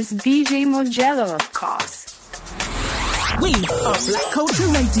 It's DJ Mojelo, of course. We are Black Culture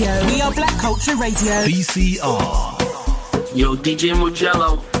Radio. We are Black Culture Radio. BCR. Yo, DJ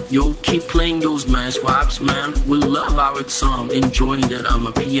Mojelo, yo, keep playing those man swaps, man. We love our song, enjoying that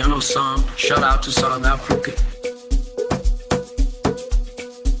Amapiano song. Shout out to South Africa.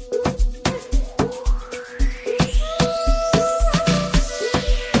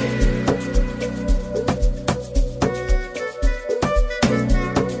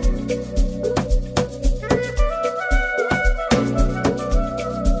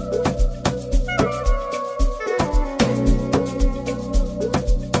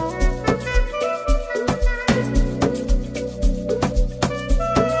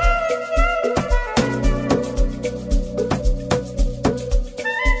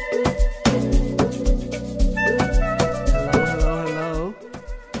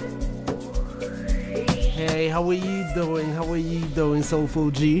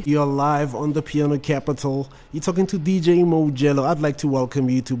 Soulful G, you're live on the Piano Capital. You're talking to DJ Mojelo. I'd like to welcome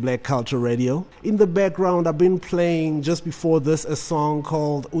you to Black Culture Radio. In the background, I've been playing just before this a song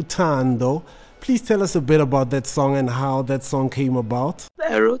called Utando. Please tell us a bit about that song and how that song came about.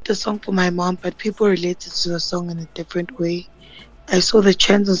 I wrote the song for my mom, but people related to the song in a different way. I saw the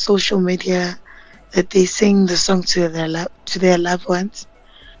trends on social media that they sing the song to their loved ones.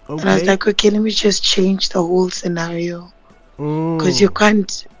 Okay. And I was like, okay, let me just change the whole scenario. Because you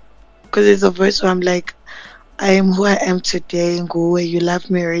can't Because it's a verse where I'm like, I am who I am today, and go where you love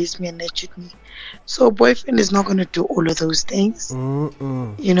me, raise me, and nurtured me. So a boyfriend is not gonna do all of those things,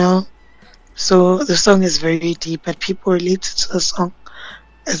 you know. So the song is very deep, but people related to the song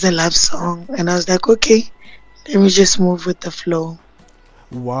as a love song, and I was like, okay, let me just move with the flow.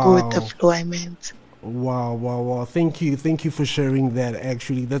 Wow. Go with the flow, I meant. Wow. Thank you for sharing that.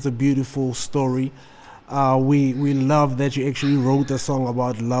 Actually, that's a beautiful story. We love that you actually wrote a song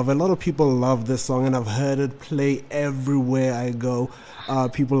about love. A lot of people love this song, and I've heard it play everywhere I go.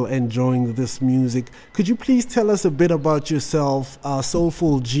 People enjoying this music. Could you please tell us a bit about yourself,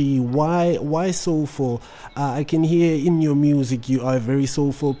 Soulful G? Why Soulful? I can hear in your music you are a very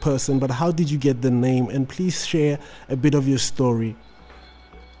soulful person, but how did you get the name? And please share a bit of your story.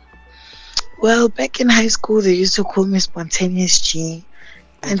 Well, back in high school, they used to call me Spontaneous G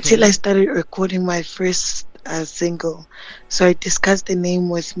until I started recording my first single. So I discussed the name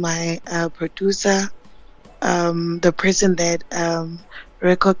with my producer, the person that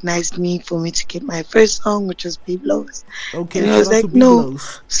recognized me for me to get my first song, which was Biblos. Okay, and I was like, no.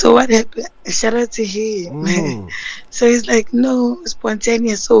 So what happened? Shout out to him. So he's like, no,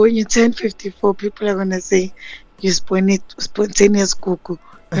 spontaneous. So when you turn 54, people are gonna say you're spontaneous cuckoo.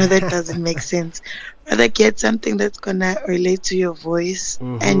 No, that doesn't make sense. Rather get something that's gonna relate to your voice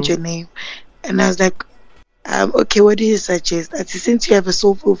and your name. And I was like, okay, what do you suggest? I said, since you have a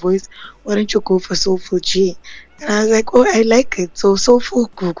soulful voice, why don't you go for Soulful G? And I was like, oh, I like it. So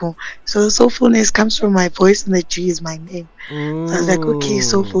Soulful Google. So soulfulness comes from my voice, and the G is my name. So I was like, okay,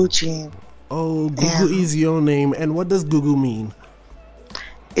 Soulful G. Oh, Gugu is your name. And what does Gugu mean?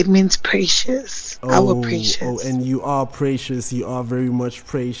 It means precious. Our precious. Oh, and you are precious. You are very much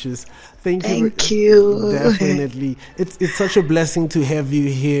precious. Thank you. Definitely. It's such a blessing to have you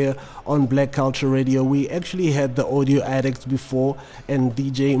here on Black Culture Radio. We actually had the Audio Addicts before and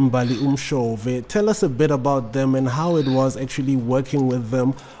DJ Mbali Umshove. Tell us a bit about them and how it was actually working with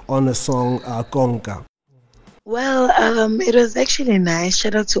them on a song, Konka. Well, it was actually nice.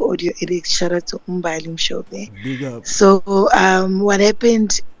 Shout out to Audio Addicts. Shout out to Mbali Umshove. Big up. So, what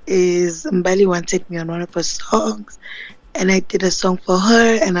happened is Mbali wanted me on one of her songs, and I did a song for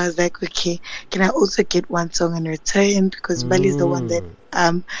her, and I was like, okay, can I also get one song in return? Because Mbali is the one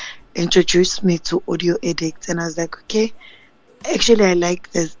that introduced me to Audio Addicts, and I was like, okay, actually I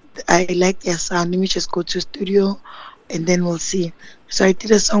like this. I like their sound. Let me just go to a studio, and then we'll see. So I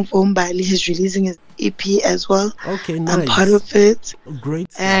did a song for Mbali. He's releasing his EP as well. Okay, nice. I'm part of it. Great.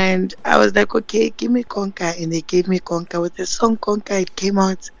 And I was like, okay, give me Konka. And they gave me Konka. With the song Konka, it came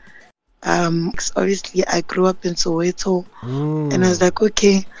out. Obviously, I grew up in Soweto. And I was like,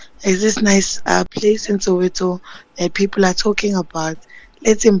 okay, there's this nice place in Soweto that people are talking about.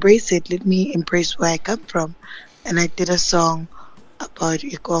 Let's embrace it. Let me embrace where I come from. And I did a song about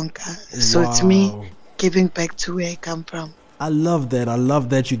Konka. So it's me giving back to where I come from. I love that. I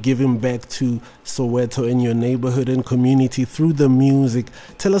love that you're giving back to Soweto in your neighborhood and community through the music.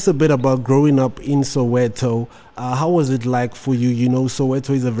 Tell us a bit about growing up in Soweto. How was it like for you? You know,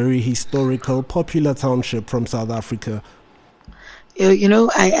 Soweto is a very historical, popular township from South Africa. You know,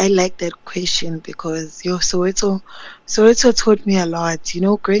 I like that question because Soweto taught me a lot. You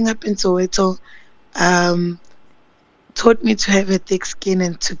know, growing up in Soweto, taught me to have a thick skin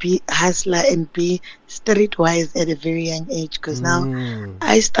and to be a hustler and be streetwise at a very young age. Because now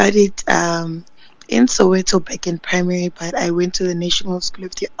I studied in Soweto back in primary, but I went to the National School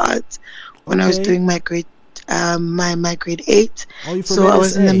of the Arts when I was doing my grade my grade 8. So I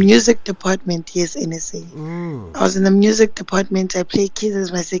was in the music department. Yes, NSA. I was in the music department. I played keys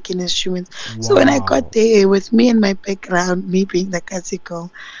as my second instrument. So when I got there, with me and my background, me being the classical,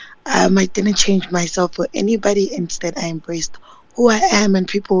 I didn't change myself for anybody. Instead, I embraced who I am, and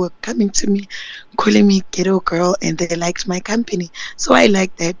people were coming to me, calling me ghetto girl, and they liked my company. So I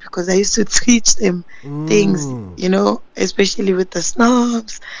liked that because I used to teach them things, you know, especially with the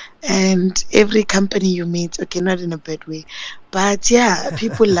snobs and every company you meet. Okay, not in a bad way, but yeah,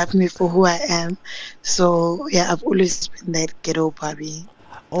 people love me for who I am. So yeah, I've always been that ghetto Barbie.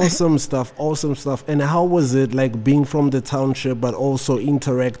 Awesome stuff. And how was it like being from the township but also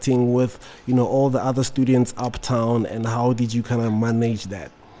interacting with, you know, all the other students uptown, and how did you kind of manage that?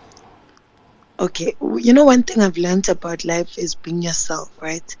 Okay, you know, one thing I've learned about life is being yourself,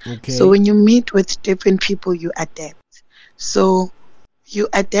 right? Okay. So when you meet with different people, you adapt. So you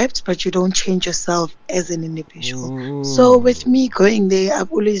adapt, but you don't change yourself as an individual. So with me going there,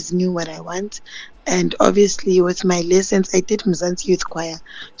 I've always knew what I want. And obviously with my lessons, I did Mzansi Youth Choir.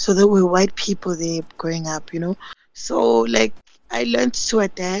 So there were white people there growing up, you know. So like I learned to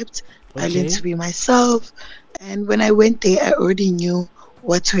adapt. I learned to be myself. And when I went there, I already knew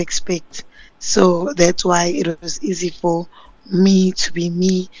what to expect. So that's why it was easy for me to be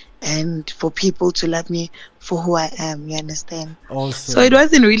me and for people to love me for who I am. You understand? Awesome. So it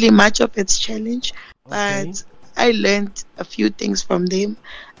wasn't really much of its challenge, Okay. but I learned a few things from them,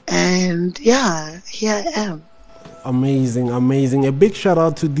 and yeah, here I am. Amazing, amazing. A big shout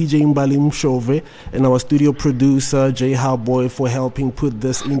out to DJ Mbali Mshove and our studio producer Jay Howboy for helping put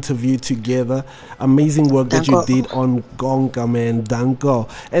this interview together. Amazing work that you did on Gonka, man. Danko.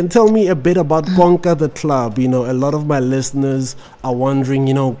 And tell me a bit about Gonka the club. You know, a lot of my listeners are wondering,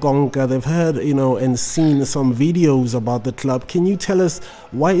 you know, Gonka, they've heard, you know, and seen some videos about the club. Can you tell us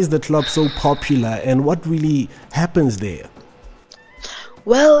why is the club so popular and what really happens there?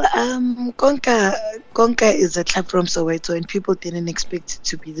 Well, Konka is a club from Soweto, and people didn't expect it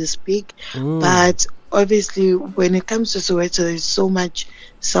to be this big. But obviously, when it comes to Soweto, there's so much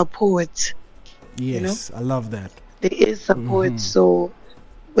support. Yes, I love that. There is support. So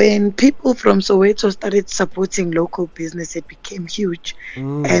when people from Soweto started supporting local business, it became huge.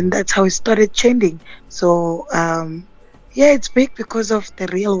 And that's how it started trending. So, yeah, it's big because of the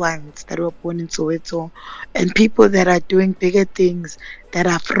real ones that were born in Soweto and people that are doing bigger things that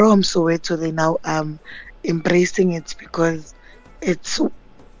are from Soweto. They now embracing it because it's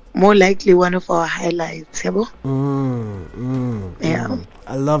more likely one of our highlights. Yeah.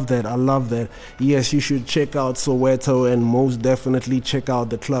 I love that. I love that. Yes, you should check out Soweto and most definitely check out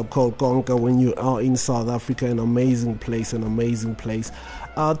the club called Konka when you are in South Africa. An amazing place, an amazing place.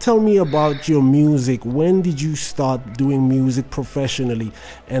 Tell me about your music. When did you start doing music professionally?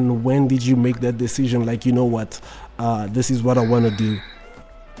 And when did you make that decision? Like, you know what, this is what I want to do.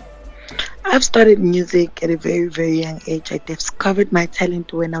 I've started music at a very, very young age. I discovered my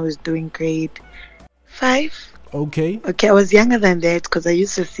talent when I was doing grade 5. Okay, I was younger than that because I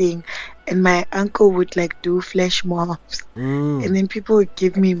used to sing, and my uncle would like do flash mobs, and then people would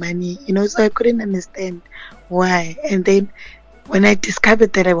give me money, you know, so I couldn't understand why. And then when I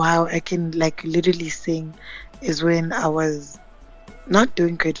discovered that, wow, I can like literally sing, is when I was not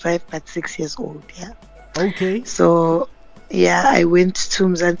doing grade 5 but 6 years old. Yeah. Okay. So yeah, I went to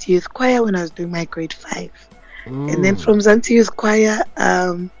Mzansi Youth Choir when I was doing my grade 5, and then from Mzansi Youth Choir,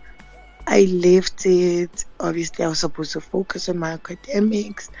 I left it. Obviously, I was supposed to focus on my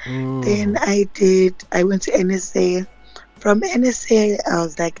academics. Then I went to NSA. From NSA, I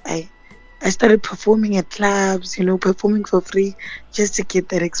was like, I started performing at clubs, you know, performing for free just to get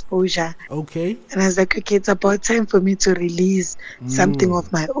that exposure. Okay. And I was like, okay, it's about time for me to release something of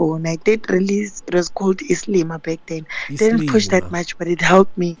my own. I did release, it was called Islima back then. Didn't push that much, but it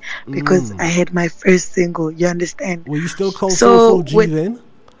helped me because I had my first single, you understand? Were you still called Soulful G then?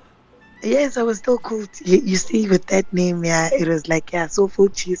 Yes, I was still cool. You see, with that name, yeah, it was like, yeah, Soulful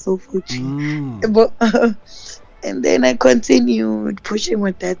G. But, and then I continued pushing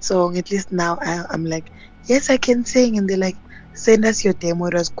with that song. At least now I'm like, yes, I can sing. And they're like, send us your demo.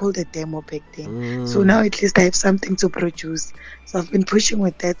 It was called a demo back then. So now at least I have something to produce. So I've been pushing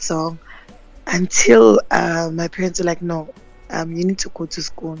with that song until my parents were like, no, you need to go to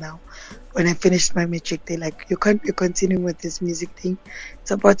school now. When I finished my matric, they're like, you can't be continuing with this music thing.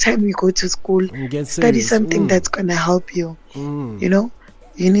 It's about time you go to school, study something that's going to help you. You know,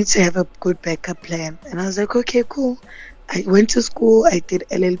 you need to have a good backup plan. And I was like, okay, cool. I went to school. I did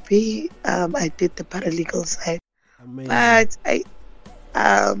LLB. I did the paralegal side. Amazing. But I,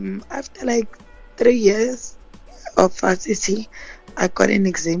 after like 3 years of RCC, I got an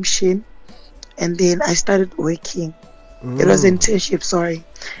exemption. And then I started working. It was an internship, sorry.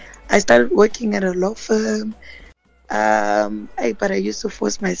 I started working at a law firm, but I used to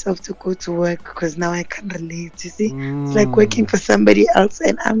force myself to go to work because now I can't relate. You see, it's like working for somebody else,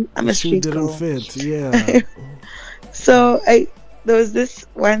 and I'm a street girl. Fit, yeah. So there was this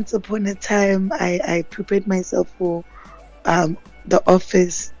once upon a time I prepared myself for the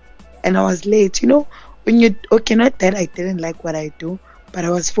office, and I was late. You know, when you not that I didn't like what I do, but I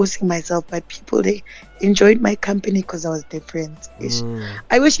was forcing myself. But people, they enjoyed my company because I was different.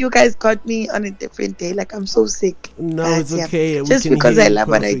 I wish you guys got me on a different day. Like, I'm so sick. No, it's okay. Yeah. Just because I love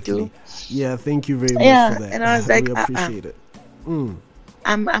what I do. Yeah, thank you very much for that. And I was like, we appreciate it.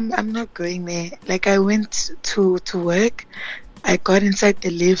 I'm not going there. Like, I went to work. I got inside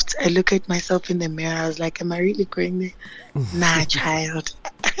the lift. I look at myself in the mirror. I was like, am I really going there? Nah, child.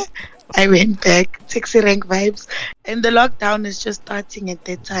 I went back, taxi rank vibes, and the lockdown is just starting at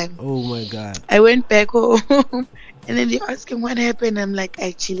that time. Oh my God. I went back home And then they're asking what happened. I'm like,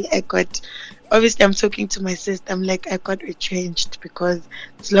 actually, obviously, I'm talking to my sister. I'm like, I got retrenched because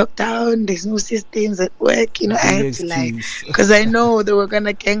it's lockdown. There's no systems at work. You know, I had to lie because I know they were going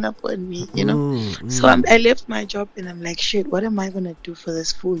to gang up on me, you know. So I left my job and I'm like, shit, what am I going to do for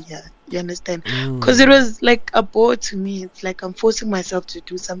this full year? You understand? Because it was like a bore to me. It's like I'm forcing myself to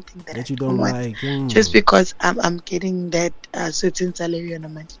do something that I don't want like. just because I'm getting that certain salary on a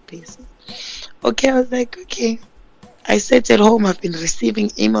monthly basis. Okay, I was like, okay. I sat at home. I've been receiving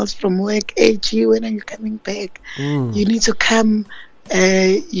emails from work. Hey, G, when are you coming back? You need to come.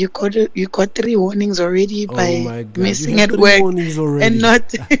 You got 3 warnings already by missing at work and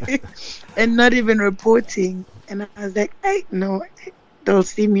not and not even reporting. And I was like, I know they'll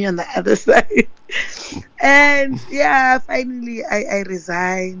see me on the other side. And yeah, finally I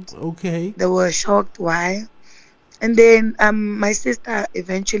resigned. Okay. They were shocked why. And then my sister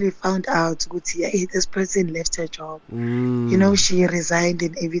eventually found out, hey, this person left her job. You know, she resigned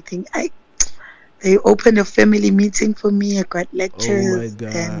and everything. They opened a family meeting for me. I got lectures. Oh my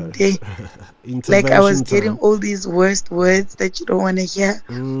God. And they, like I was getting all these worst words that you don't want to hear.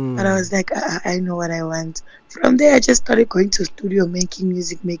 But I was like, I know what I want. From there, I just started going to studio, making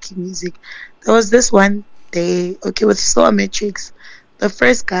music. There was this one day, okay, with Soul Matrix, the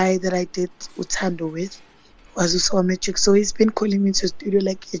first guy that I did Utando with was Soul Matrix. So he's been calling me to studio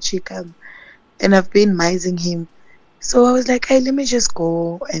like a chica, and I've been mising him. So I was like, hey, let me just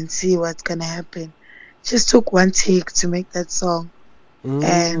go and see what's gonna happen. Just took 1 take to make that song,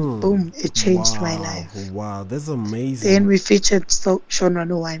 and boom, it changed my life. Wow, that's amazing. Then we featured Sean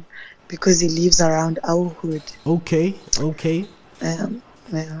 101 because he lives around our hood. Okay.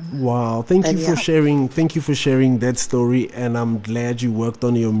 Wow, thank you for sharing that story, and I'm glad you worked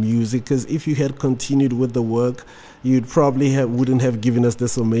on your music, because if you had continued with the work, you'd probably wouldn't have given us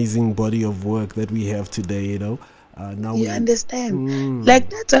this amazing body of work that we have today, you know. Now you understand? Like,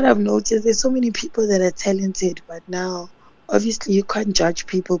 that's what I've noticed. There's so many people that are talented, but now obviously you can't judge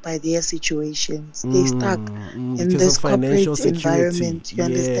people by their situations. They're stuck in this corporate environment. You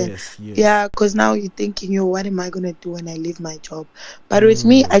understand? Yes. Yeah, because now you're thinking, what am I going to do when I leave my job? But with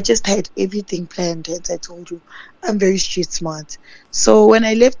me, I just had everything planned. As I told you, I'm very street smart. So when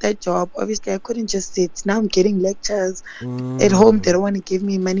I left that job, obviously I couldn't just sit. Now I'm getting lectures at home. They don't want to give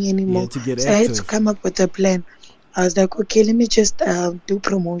me money anymore. So I had to come up with a plan. I was like, okay, let me just do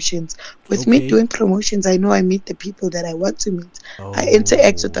promotions. With me doing promotions, I know I meet the people that I want to meet. I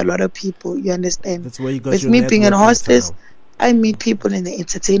interact with a lot of people, you understand? That's where you got with your me being an hostess, town. I meet people in the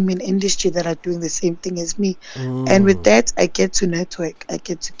entertainment industry that are doing the same thing as me. And with that, I get to network. I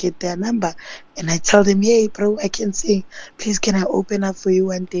get to get their number. And I tell them, hey, bro, I can sing. Please, can I open up for you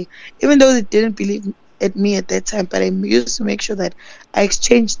one day? Even though they didn't believe at me at that time, but I used to make sure that I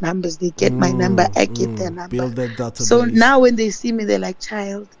exchange numbers. They get my number, I get their number. Build that database. So now when they see me, they're like,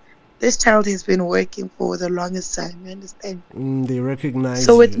 this child has been working for the longest time. You understand? They recognize.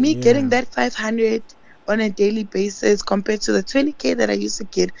 So with me getting that 500 on a daily basis compared to the 20K that I used to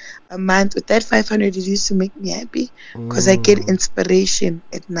get a month, with that 500, it used to make me happy because I get inspiration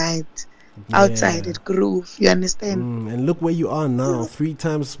at night. Outside at Groove, you understand? And look where you are now, 3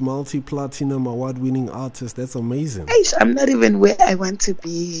 times multi-platinum award-winning artist. That's amazing. I'm not even where I want to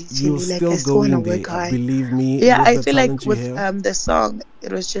be. You're still going there, believe me. Yeah, I feel like with the song,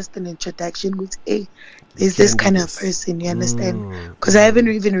 it was just an introduction with there's this kind of person, you understand? Because I haven't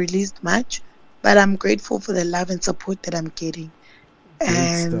even released much, but I'm grateful for the love and support that I'm getting.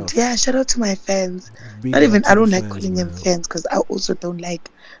 And yeah, shout out to my fans. I don't like calling them fans because I also don't like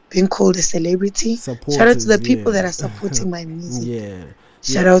being called a celebrity. Shout out to the people that are supporting my music.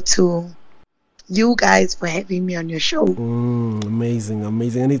 Shout out to you guys for having me on your show. Amazing.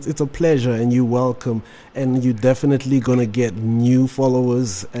 And it's a pleasure, and you're welcome. And you're definitely gonna get new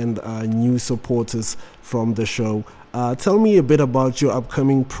followers and new supporters from the show. Tell me a bit about your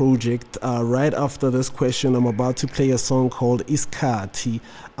upcoming project. Right after this question, I'm about to play a song called Iskati.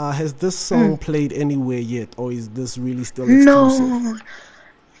 Has this song played anywhere yet, or is this really still exclusive?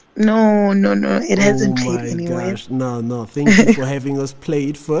 No. It hasn't played anywhere. Gosh. No. Thank you for having us play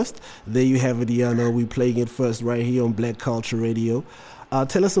it first. There you have it, Diana. We're playing it first right here on Black Culture Radio.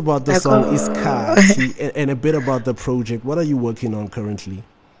 Tell us about the song Iskati and a bit about the project. What are you working on currently?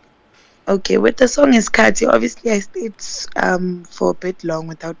 Okay, with the song Iskati, obviously I stayed for a bit long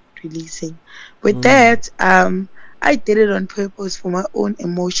without releasing. With that, I did it on purpose for my own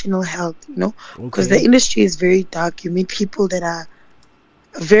emotional health, because the industry is very dark. You meet people that are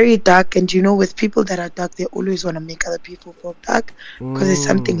very dark, and with people that are dark, they always want to make other people feel dark because there's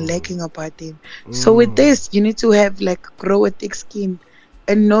something lacking about them. So with this, you need to have grow a thick skin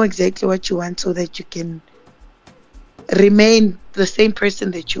and know exactly what you want so that you can remain the same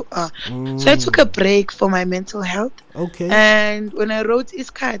person that you are. So I took a break for my mental health. Okay. And when I wrote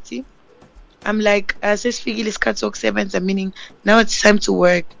Iskati, I'm like, sesifikile isikhathi sokusebenza, meaning now it's time to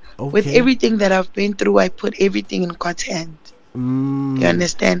work. With everything that I've been through, I put everything in God's hand. You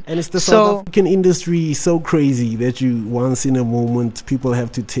understand? And it's the South African industry so crazy that you once in a moment people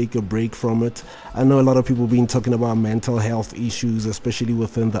have to take a break from it. I know a lot of people been talking about mental health issues, especially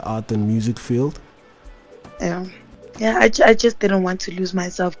within the art and music field. Yeah, I just didn't want to lose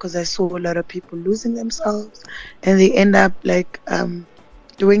myself because I saw a lot of people losing themselves, and they end up like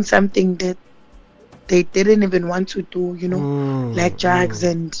doing something that they didn't even want to do, like drugs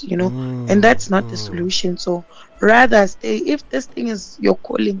and and that's not the solution. So rather stay. If this thing is your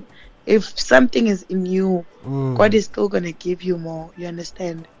calling, if something is in you, God is still gonna give you more. You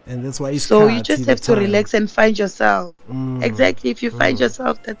understand? And that's why so you just have to relax and find yourself. Exactly. If you find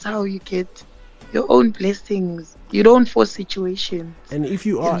yourself, that's how you get your own blessings. You don't force situations. And if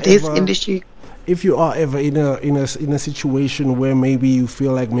you are in this industry, if you are ever in a situation where maybe you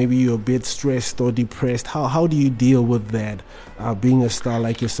feel like maybe you're a bit stressed or depressed, how do you deal with that, being a star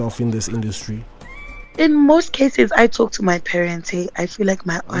like yourself in this industry? In most cases, I talk to my parents. I feel like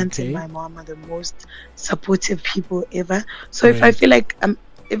my aunt and my mom are the most supportive people ever. So if I feel like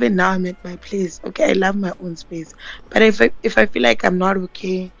even now I'm at my place, okay, I love my own space. But if I feel like I'm not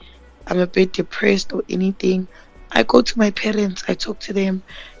okay, I'm a bit depressed or anything, I go to my parents, I talk to them,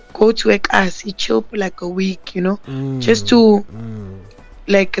 go to a class, chill for like a week, just to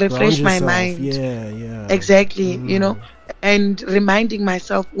like refresh my mind. Yeah. Exactly, and reminding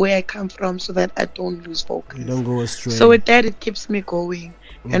myself where I come from so that I don't lose focus. You don't go astray. So with that, it keeps me going.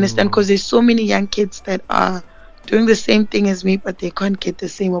 You understand? Because there's so many young kids that are doing the same thing as me, but they can't get the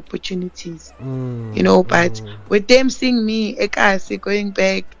same opportunities. But with them seeing me, going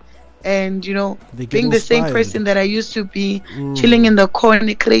back, and being the same person that I used to be, chilling in the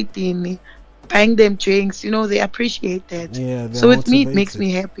corner, creating, buying them drinks, they appreciate that. So with me, it makes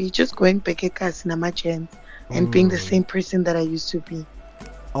me happy. Just going back in my chance and being the same person that I used to be.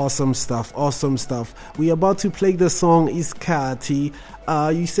 Awesome stuff. We're about to play the song Iskati.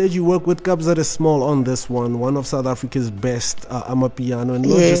 You said you work with Kabza the Small on this one of South Africa's best amapiano, and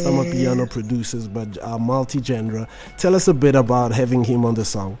not just amapiano producers, but multi-genre. Tell us a bit about having him on the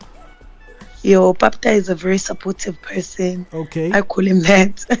song. Papta is a very supportive person. Okay. I call him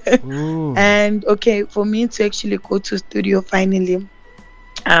that. And for me to actually go to studio finally,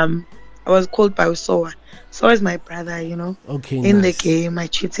 I was called by Usowa. So is my brother, Okay, in the game. I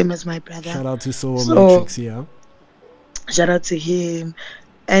treat him as my brother. Shout out to Sowa Matrix, yeah. Shout out to him.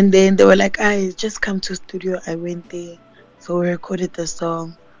 And then they were like, just come to studio. I went there. So we recorded the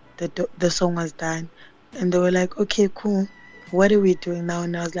song. The song was done. And they were like, okay, cool. What are we doing now?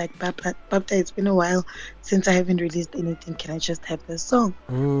 And I was like, Papa, it's been a while since I haven't released anything. Can I just have a song?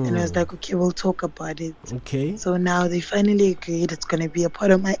 And I was like, okay, we'll talk about it. Okay. So now they finally agreed it's going to be a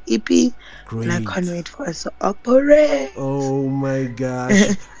part of my EP. Great. And I can't wait for us to operate. Oh my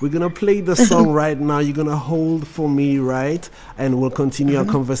gosh. We're going to play the song right now. You're going to hold for me, right? And we'll continue our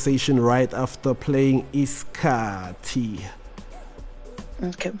conversation right after playing Iskati.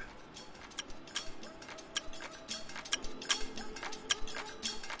 Okay.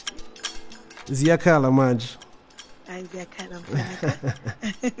 Ziyakhala manje. Ziyakhala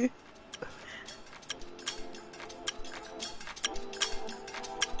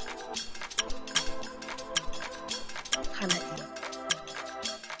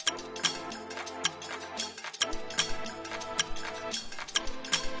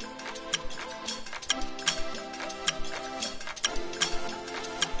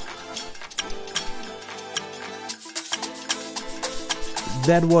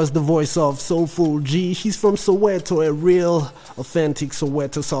That was the voice of Soulful G. She's from Soweto, a real, authentic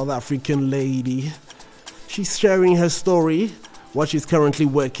Soweto South African lady. She's sharing her story, what she's currently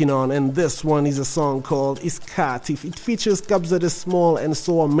working on, and this one is a song called Iskati. It features Kabza the Small and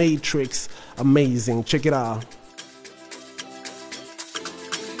Sowa Matrix. Amazing. Check it out.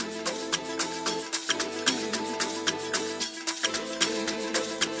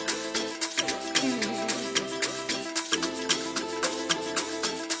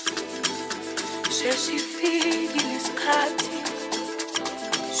 Sesifikile isikhathi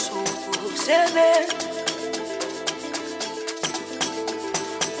sokusebenza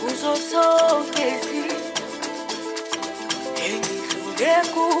kuzo zonke izinto engidlule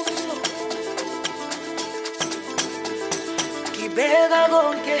kuzo, ngibeka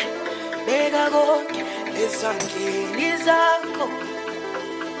konke ezandleni zakho,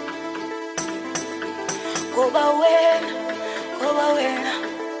 ngoba wena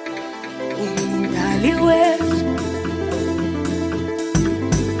umdali wethu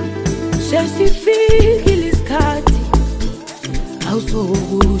sesifikile isikhathi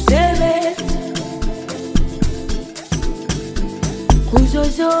awusokusebenza kuzo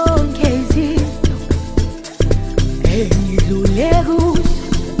zonke izinto engidlule kuzo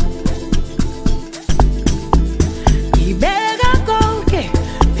ngibeka konke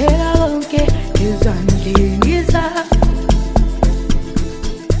phela konke ezandleni zakho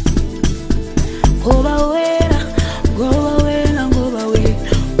ngoba wena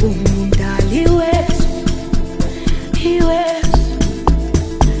ungumdali wethu iwethu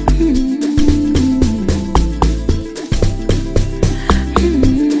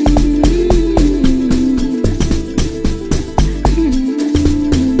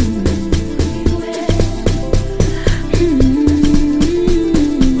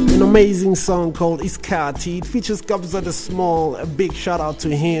Amazing song called Iskati. It features Kabza the Small. A big shout out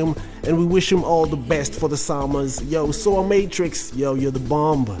to him, and we wish him all the best for the summers. Yo, Soul Matrix, yo, you're the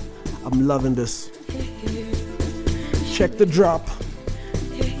bomb. I'm loving this. Check the drop.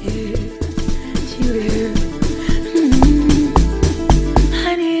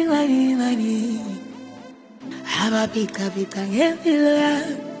 Honey, abapika ngempilo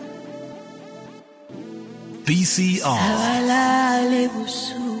VCR. abalale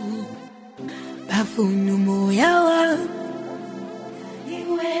busuku bafuna umoya wami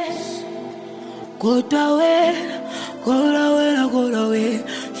kodwa wena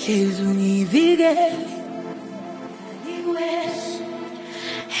hlezi ungivikele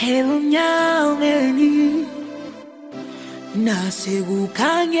ebumnyameni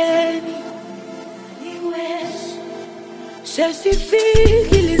nasekukhanyeni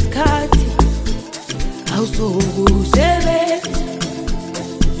sesifikile isikhathi awusokusebenza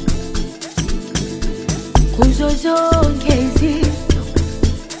kuzo zonke izinto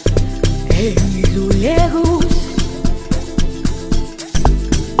engidlule kuzo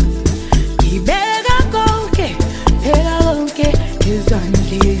ngibeka konke phela konke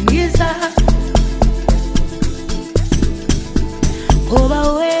ezandleni zakho ngoba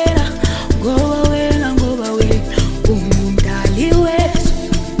wena ungumdali wethu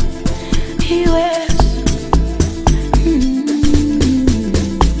iwethu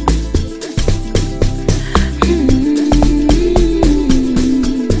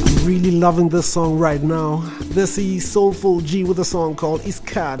Loving this song right now. This is Soulful G with a song called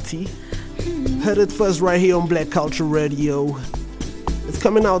Iskati. Heard it first right here on Black Culture Radio. It's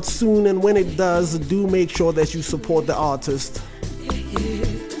coming out soon, and when it does, do make sure that you support the artist.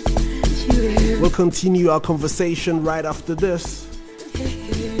 We'll continue our conversation right after this.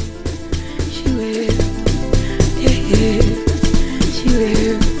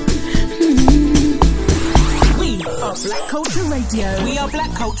 Black Culture Radio. We are Black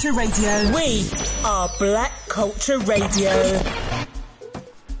Culture Radio. We are Black Culture Radio.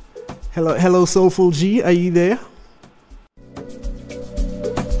 Hello, Soulful G. Are you there?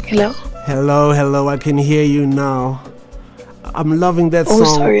 Hello? Hello. I can hear you now. I'm loving that song.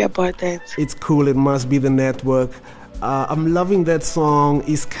 Oh, sorry about that. It's cool. It must be the network. I'm loving that song,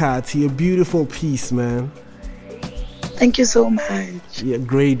 Iskati. A beautiful piece, man. Thank you so much. Yeah,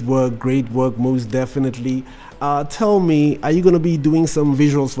 great work, most definitely. Tell me, are you going to be doing some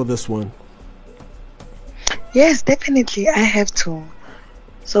visuals for this one? Yes, definitely. I have to.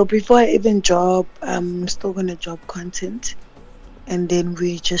 So before I even drop, I'm still going to drop content. And then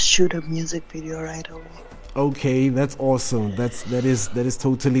we just shoot a music video right away. Okay, that's awesome. That is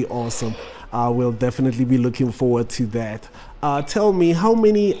totally awesome. I will definitely be looking forward to that. Tell me, how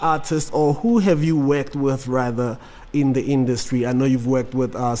many artists, or who have you worked with rather in the industry? I know you've worked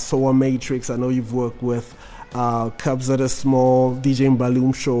with Soul Matrix. I know you've worked with Kabza the Small, DJ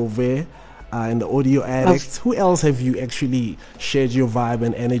Mbalum Chauvet, and the Audio Addicts. Who else have you actually shared your vibe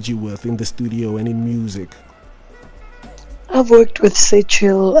and energy with in the studio and in music? I've worked with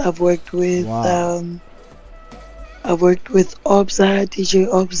Sechil. I've worked with Obza, DJ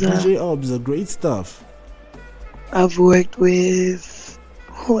Obza. DJ Obza, great stuff. I've worked with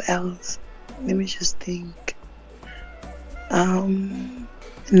who else? Let me just think.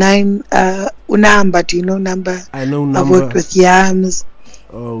 Unamba, do you know Namba? I know Namba. I've worked with Yams.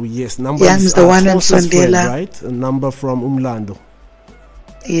 Oh yes, Namba. Yams, the one in Sondela, right? A number from Umlando.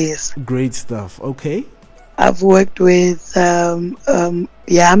 Yes. Great stuff. Okay. I've worked with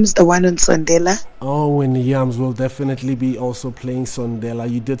Yams, the one in Sondela. Oh, and Yams will definitely be also playing Sondela.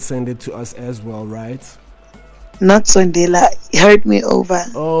 You did send it to us as well, right? Not Sondela, Heard Me Over.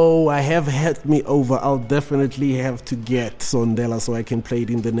 Oh, I have Heard Me Over. I'll definitely have to get Sondela so I can play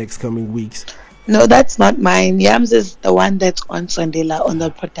it in the next coming weeks. No, that's not mine. Yams is the one that's on Sondela on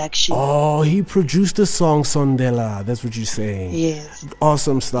the production. Oh, he produced the song Sondela. That's what you're saying. Yes.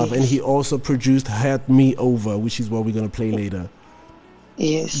 Awesome stuff. Yes. And he also produced Had Me Over, which is what we're going to play later.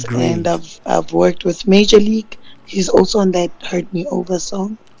 Yes. Great. And I've worked with Major League. He's also on that Hurt Me Over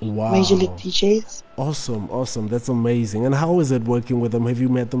song. Wow. Major League DJs. Awesome. That's amazing. And how is it working with them? Have you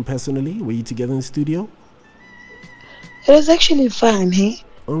met them personally? Were you together in the studio? It was actually fun, hey?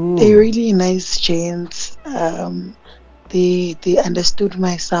 They're really nice gents. They understood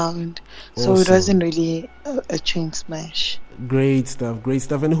my sound, so it wasn't really a chain smash. Great stuff.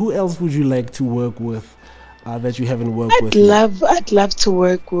 And who else would you like to work with that you haven't worked with? I'd love to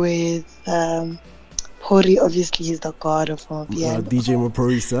work with Hori. Obviously, he's the god of my piano. DJ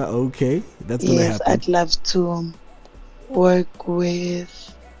Maporisa. Okay, that's gonna happen. I'd love to work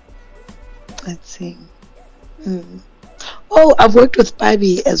with. Let's see. Oh, I've worked with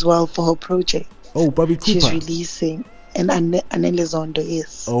Babi as well for her project. Oh, Babi Cooper. She's releasing. And Anelizondo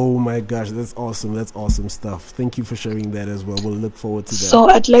is. Oh my gosh, that's awesome. That's awesome stuff. Thank you for sharing that as well. We'll look forward to that. So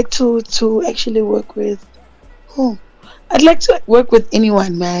I'd like to actually work with I'd like to work with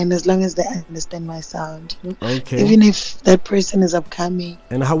anyone, man, as long as they understand my sound. You know? Okay. Even if that person is upcoming.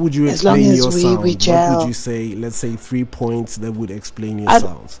 And how would you explain your sound? What would you say? Let's say 3 points that would explain your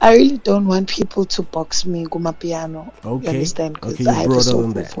sounds. I really don't want people to box me Guma piano. Okay. You understand? Because I have a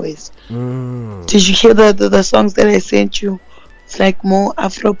soulful that. voice. Did you hear the songs that I sent you? It's like more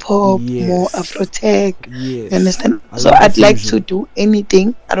Afro pop, more Afro tech. Yes. You understand? So I'd like to do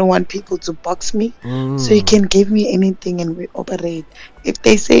anything. I don't want people to box me. So you can give me anything and we operate. If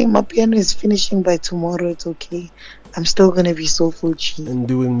they say my piano is finishing by tomorrow, it's okay. I'm still gonna be soulful G and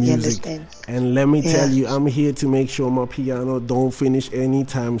doing music. And let me tell you, I'm here to make sure my piano don't finish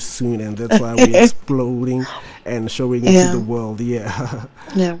anytime soon, and that's why we're exploding and showing it to the world. Yeah.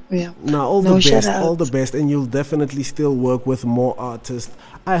 Now all the best, and you'll definitely still work with more artists.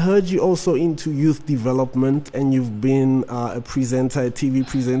 I heard you also into youth development, and you've been a presenter, a TV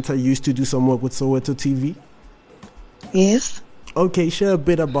presenter. You used to do some work with Soweto TV. Yes. Okay, share a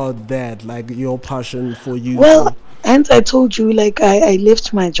bit about that, like your passion for youth. Well, and I told you, like I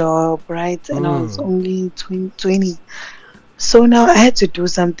left my job, right, and I was only 20. So now I had to do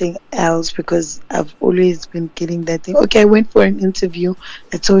something else because I've always been getting that thing. Okay, I went for an interview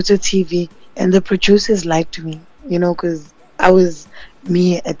at Soweto TV, and the producers liked me, you know, because I was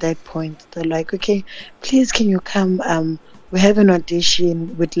me at that point. They're like, okay, please can you come? We have an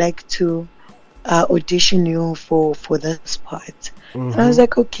audition. We'd like to audition you for this part. And I was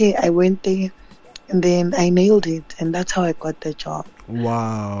like, okay. I went there. And then I nailed it, and that's how I got the job.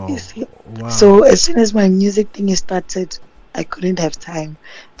 Wow. You see? Wow. So as soon as my music thing started, I couldn't have time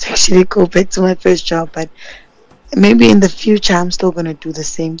to actually go back to my first job. But maybe in the future, I'm still going to do the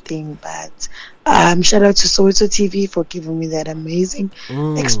same thing. But shout out to Soweto TV for giving me that amazing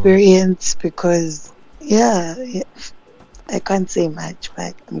experience because, I can't say much,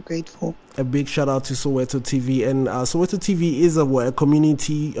 but I'm grateful. A big shout out to Soweto TV. And Soweto TV is a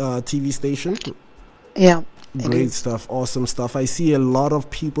community TV station. Yeah. Great stuff. Awesome stuff. I see a lot of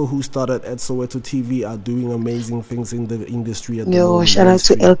people who started at Soweto TV are doing amazing things in the industry at the moment. Shout out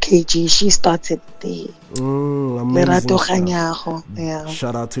to LKG. She started there. Amazing stuff. Yeah.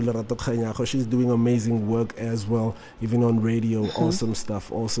 Shout out to Lerato Khanyago. She's doing amazing work as well, even on radio. Awesome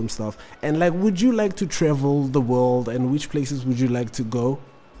stuff. And like, would you like to travel the world, and which places would you like to go?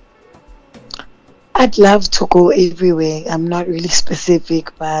 I'd love to go everywhere. I'm not really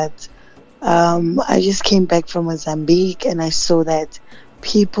specific, but I just came back from Mozambique and I saw that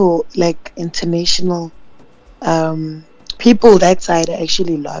people, like international people that side are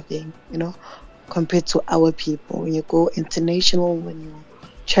actually loving, you know, compared to our people. When you go international, when you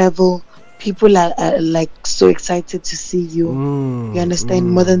travel, people are like so excited to see you. You understand?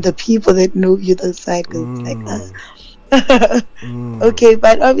 More than the people that know you that side, because it's like okay,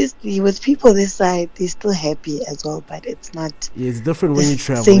 but obviously with people this side, they're still happy as well, but it's not. Yeah, it's different when you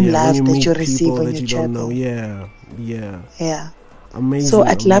travel. Same when love you that meet you receive when you don't travel. know. Yeah. Amazing. So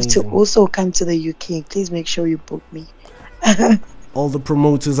I'd love to also come to the UK. Please make sure you book me. All the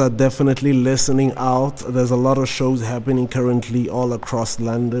promoters are definitely listening out. There's a lot of shows happening currently all across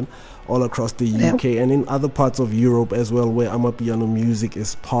London, all across the UK, and in other parts of Europe as well, where Amapiano music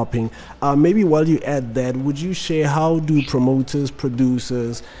is popping. Maybe while you add that, would you share how do promoters,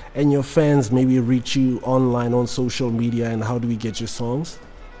 producers, and your fans maybe reach you online on social media, and how do we get your songs?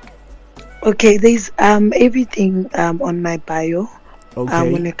 Okay, there's everything on my bio.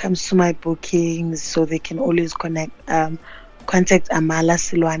 Okay. When it comes to my bookings, so they can always contact Amala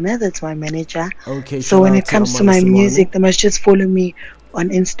Silwana, that's my manager. Okay. So when it comes to my music, they must just follow me on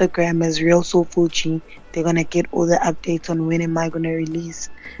Instagram as Real Soulful G. They're gonna get all the updates on when am I gonna release.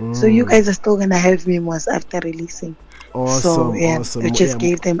 So you guys are still gonna have memos after releasing. So yeah, awesome. I just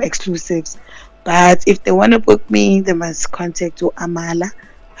gave them exclusives. But if they want to book me, they must contact Amala.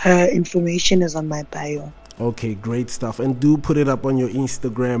 Her information is on my bio. Okay, great stuff. And do put it up on your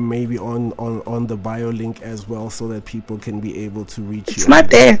Instagram, maybe on the bio link as well, so that people can be able to reach you. It's not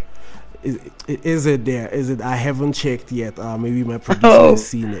there. Is it there? Is it? I haven't checked yet. Maybe my producer has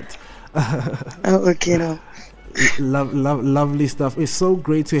seen it. Oh, okay, no. Lovely stuff. It's so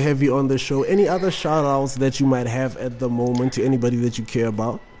great to have you on the show. Any other shout outs that you might have at the moment to anybody that you care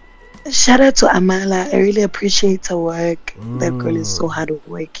about? Shout out to Amala. I really appreciate her work. That girl is so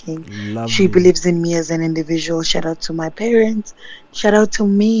hardworking. She believes in me as an individual. Shout out to my parents. Shout out to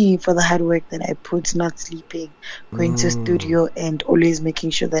me for the hard work that I put, not sleeping, going to studio, and always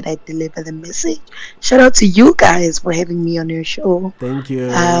making sure that I deliver the message. Shout out to you guys for having me on your show. Thank you.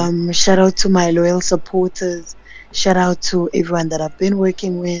 Shout out to my loyal supporters. Shout out to everyone that I've been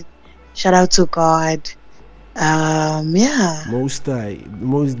working with. Shout out to God. Most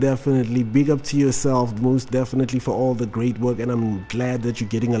definitely. Big up to yourself, most definitely, for all the great work, and I'm glad that you're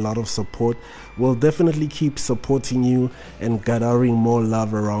getting a lot of support. We'll definitely keep supporting you and gathering more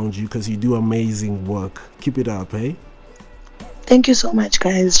love around you, because you do amazing work. Keep it up, eh? Thank you so much,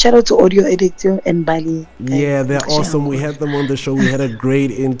 guys. Shout out to Audio Editor and Bali. Yeah, they're awesome. We had them on the show. We had a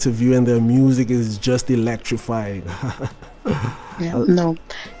great interview, and their music is just electrifying. No,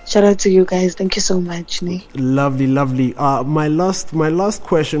 shout out to you guys. Thank you so much, Nee. Lovely. My last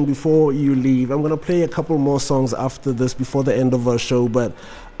question before you leave. I'm gonna play a couple more songs after this before the end of our show, but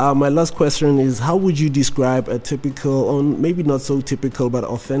my last question is, how would you describe a typical, or maybe not so typical, but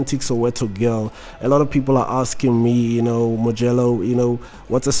authentic Soweto girl? A lot of people are asking me, Mojelo,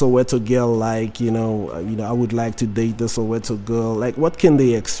 what's a Soweto girl like? I would like to date the Soweto girl. Like, what can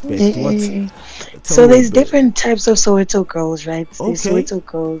they expect? So there's different types of Soweto girls, right? There's Soweto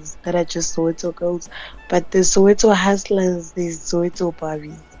girls that are just Soweto girls, but there's Soweto hustlers, there's Soweto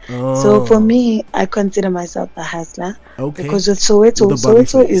Barbies. So for me, I consider myself a hustler because with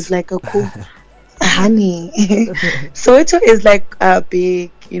Soweto is like a cool honey. Soweto is like a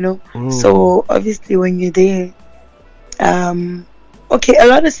big, So obviously when you're there, a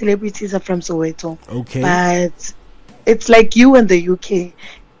lot of celebrities are from Soweto. But it's like you in the UK.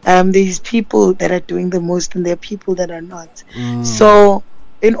 There's people that are doing the most and there are people that are not. So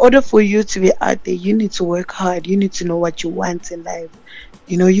in order for you to be out there, you need to work hard. You need to know what you want in life.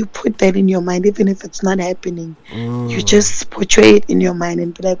 You put that in your mind, even if it's not happening. You just portray it in your mind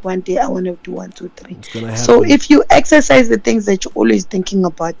and be like, one day I want to do 1, 2, 3. So if you exercise the things that you're always thinking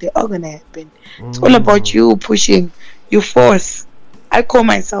about, they are going to happen. It's all about you pushing, you force. I call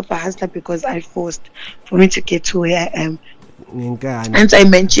myself a hustler because I forced for me to get to where I am. As I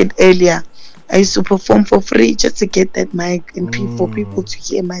mentioned earlier, I used to perform for free just to get that mic and for people to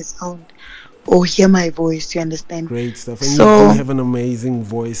hear my sound or hear my voice. You understand? Great stuff. And you do have an amazing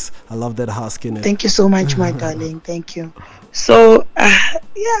voice. I love that huskiness. Thank you so much, my darling. Thank you. So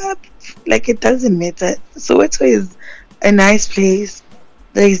it doesn't matter. Soweto is a nice place.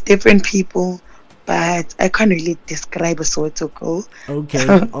 There is different people, but I can't really describe a Soweto girl.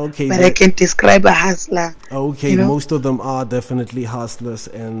 Okay. But I can describe a hustler. Okay, most of them are definitely hustlers,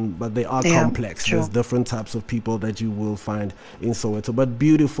 but they are complex. True. There's different types of people that you will find in Soweto, but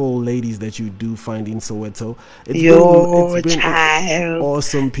beautiful ladies that you do find in Soweto. It's been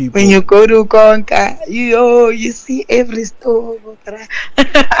awesome people. When you go to Konka, you see every store.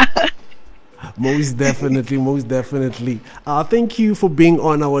 Most definitely. Thank you for being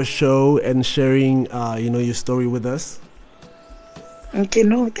on our show and sharing, your story with us. Okay,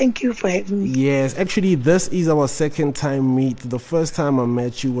 no, thank you for having me. Yes, actually, this is our second time meet. The first time I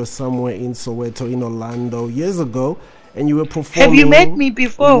met you was somewhere in Soweto, in Orlando, years ago, and you were performing. Have you met me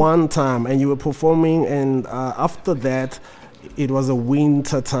before? One time, and you were performing, and after that, it was a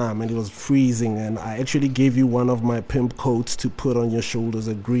winter time and it was freezing, and I actually gave you one of my pimp coats to put on your shoulders,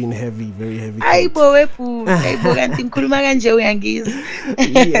 a green very heavy coat.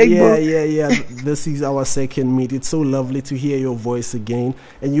 Yeah. This is our second meet. It's so lovely to hear your voice again,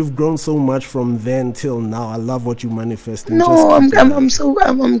 and you've grown so much from then till now. I love what you manifest. I'm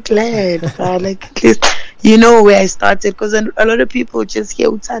glad. At least you know where I started, because a lot of people just hear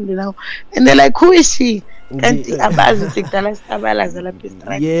Uthando now and they're like, who is she? And Yeah,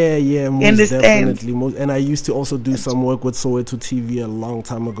 most definitely. And I used to also do some work with Soweto TV a long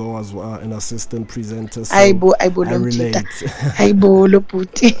time ago as well, an assistant presenter. So I relate.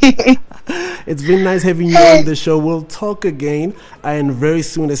 It's been nice having you on the show. We'll talk again, and very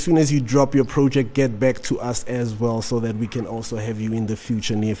soon, as soon as you drop your project, get back to us as well, so that we can also have you in the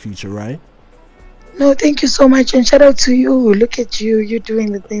future, near future, right? No, thank you so much, and shout out to you. Look at you, you're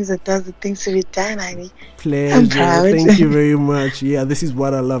doing the things that to be done, honey. Pleasure. I'm proud. Thank you very much. Yeah, this is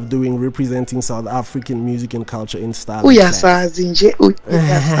what I love doing, representing South African music and culture in style.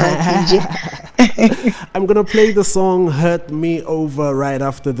 I'm gonna play the song "Hurt Me Over" right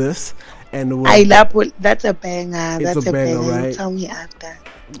after this, and that's a banger. That's a banger, right? Tell me after.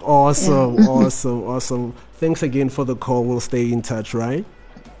 Awesome, awesome. Thanks again for the call. We'll stay in touch, right?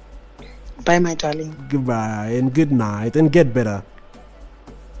 Bye, my darling. Goodbye and good night, and get better.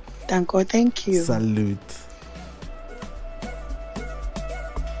 Thank you. Salute.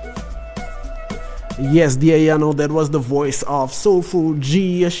 Yes, dear Yano, that was the voice of Soulful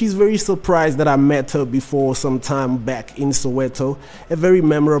G. She's very surprised that I met her before some time back in Soweto. A very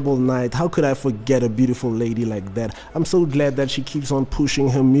memorable night. How could I forget a beautiful lady like that? I'm so glad that she keeps on pushing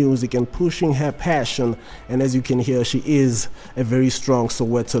her music and pushing her passion. And as you can hear, she is a very strong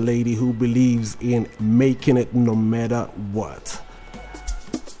Soweto lady who believes in making it no matter what.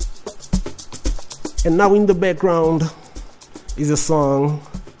 And now in the background is a song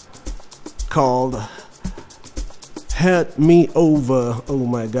called "Hurt Me Over." Oh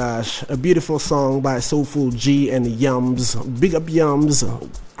my gosh, a beautiful song by Soulful G and Yums. Big up Yums,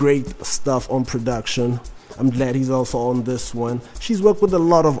 great stuff on production. I'm glad he's also on this one. She's worked with a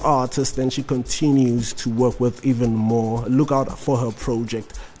lot of artists and she continues to work with even more. Look out for her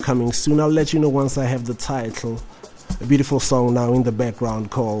project coming soon. I'll let you know once I have the title. A beautiful song now in the background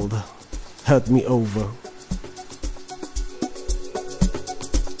called "Hurt Me Over."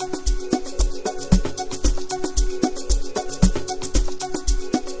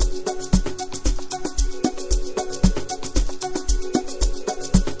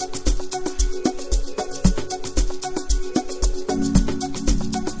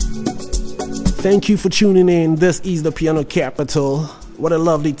 Thank you for tuning in. This is the Piano Capital. What a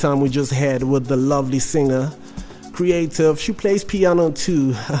lovely time we just had with the lovely singer, creative. She plays piano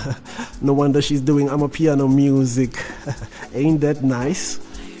too. No wonder she's doing piano music. Ain't that nice?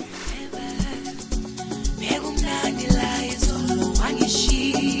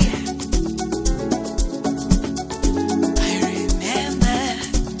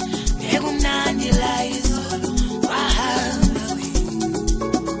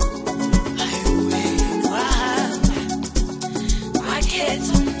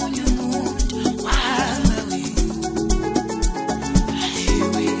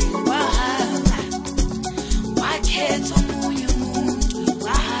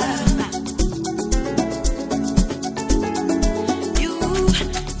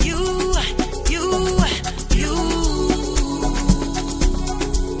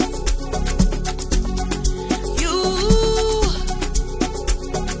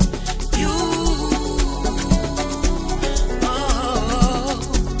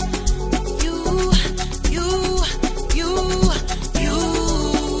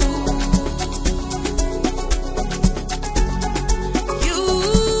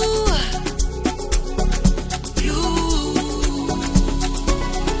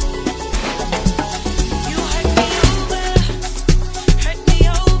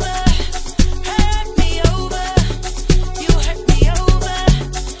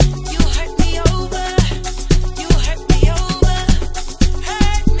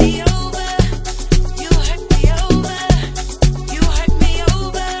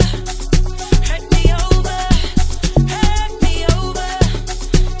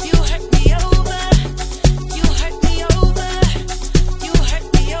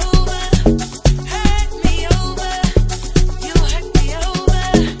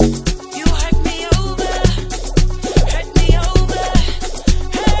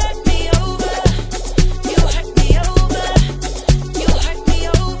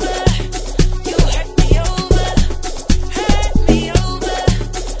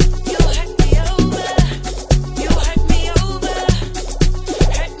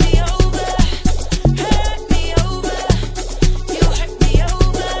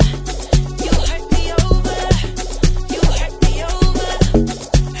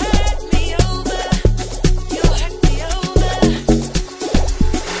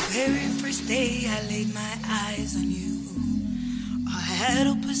 had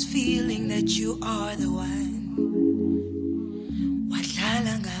hope was feeling that you are the one.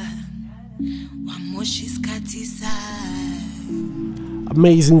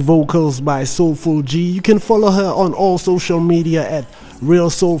 Amazing vocals by Soulful G. You can follow her on all social media at Real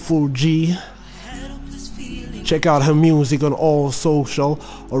Soulful G. Check out her music on all social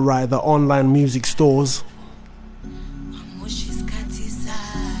or rather online music stores.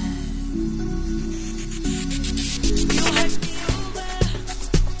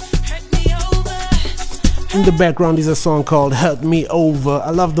 In the background is a song called Hurt Me Over.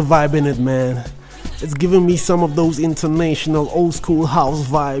 I love the vibe in it, man. It's giving me some of those international old school house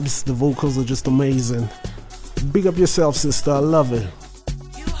vibes. The vocals are just amazing. Big up yourself, sister. I love it.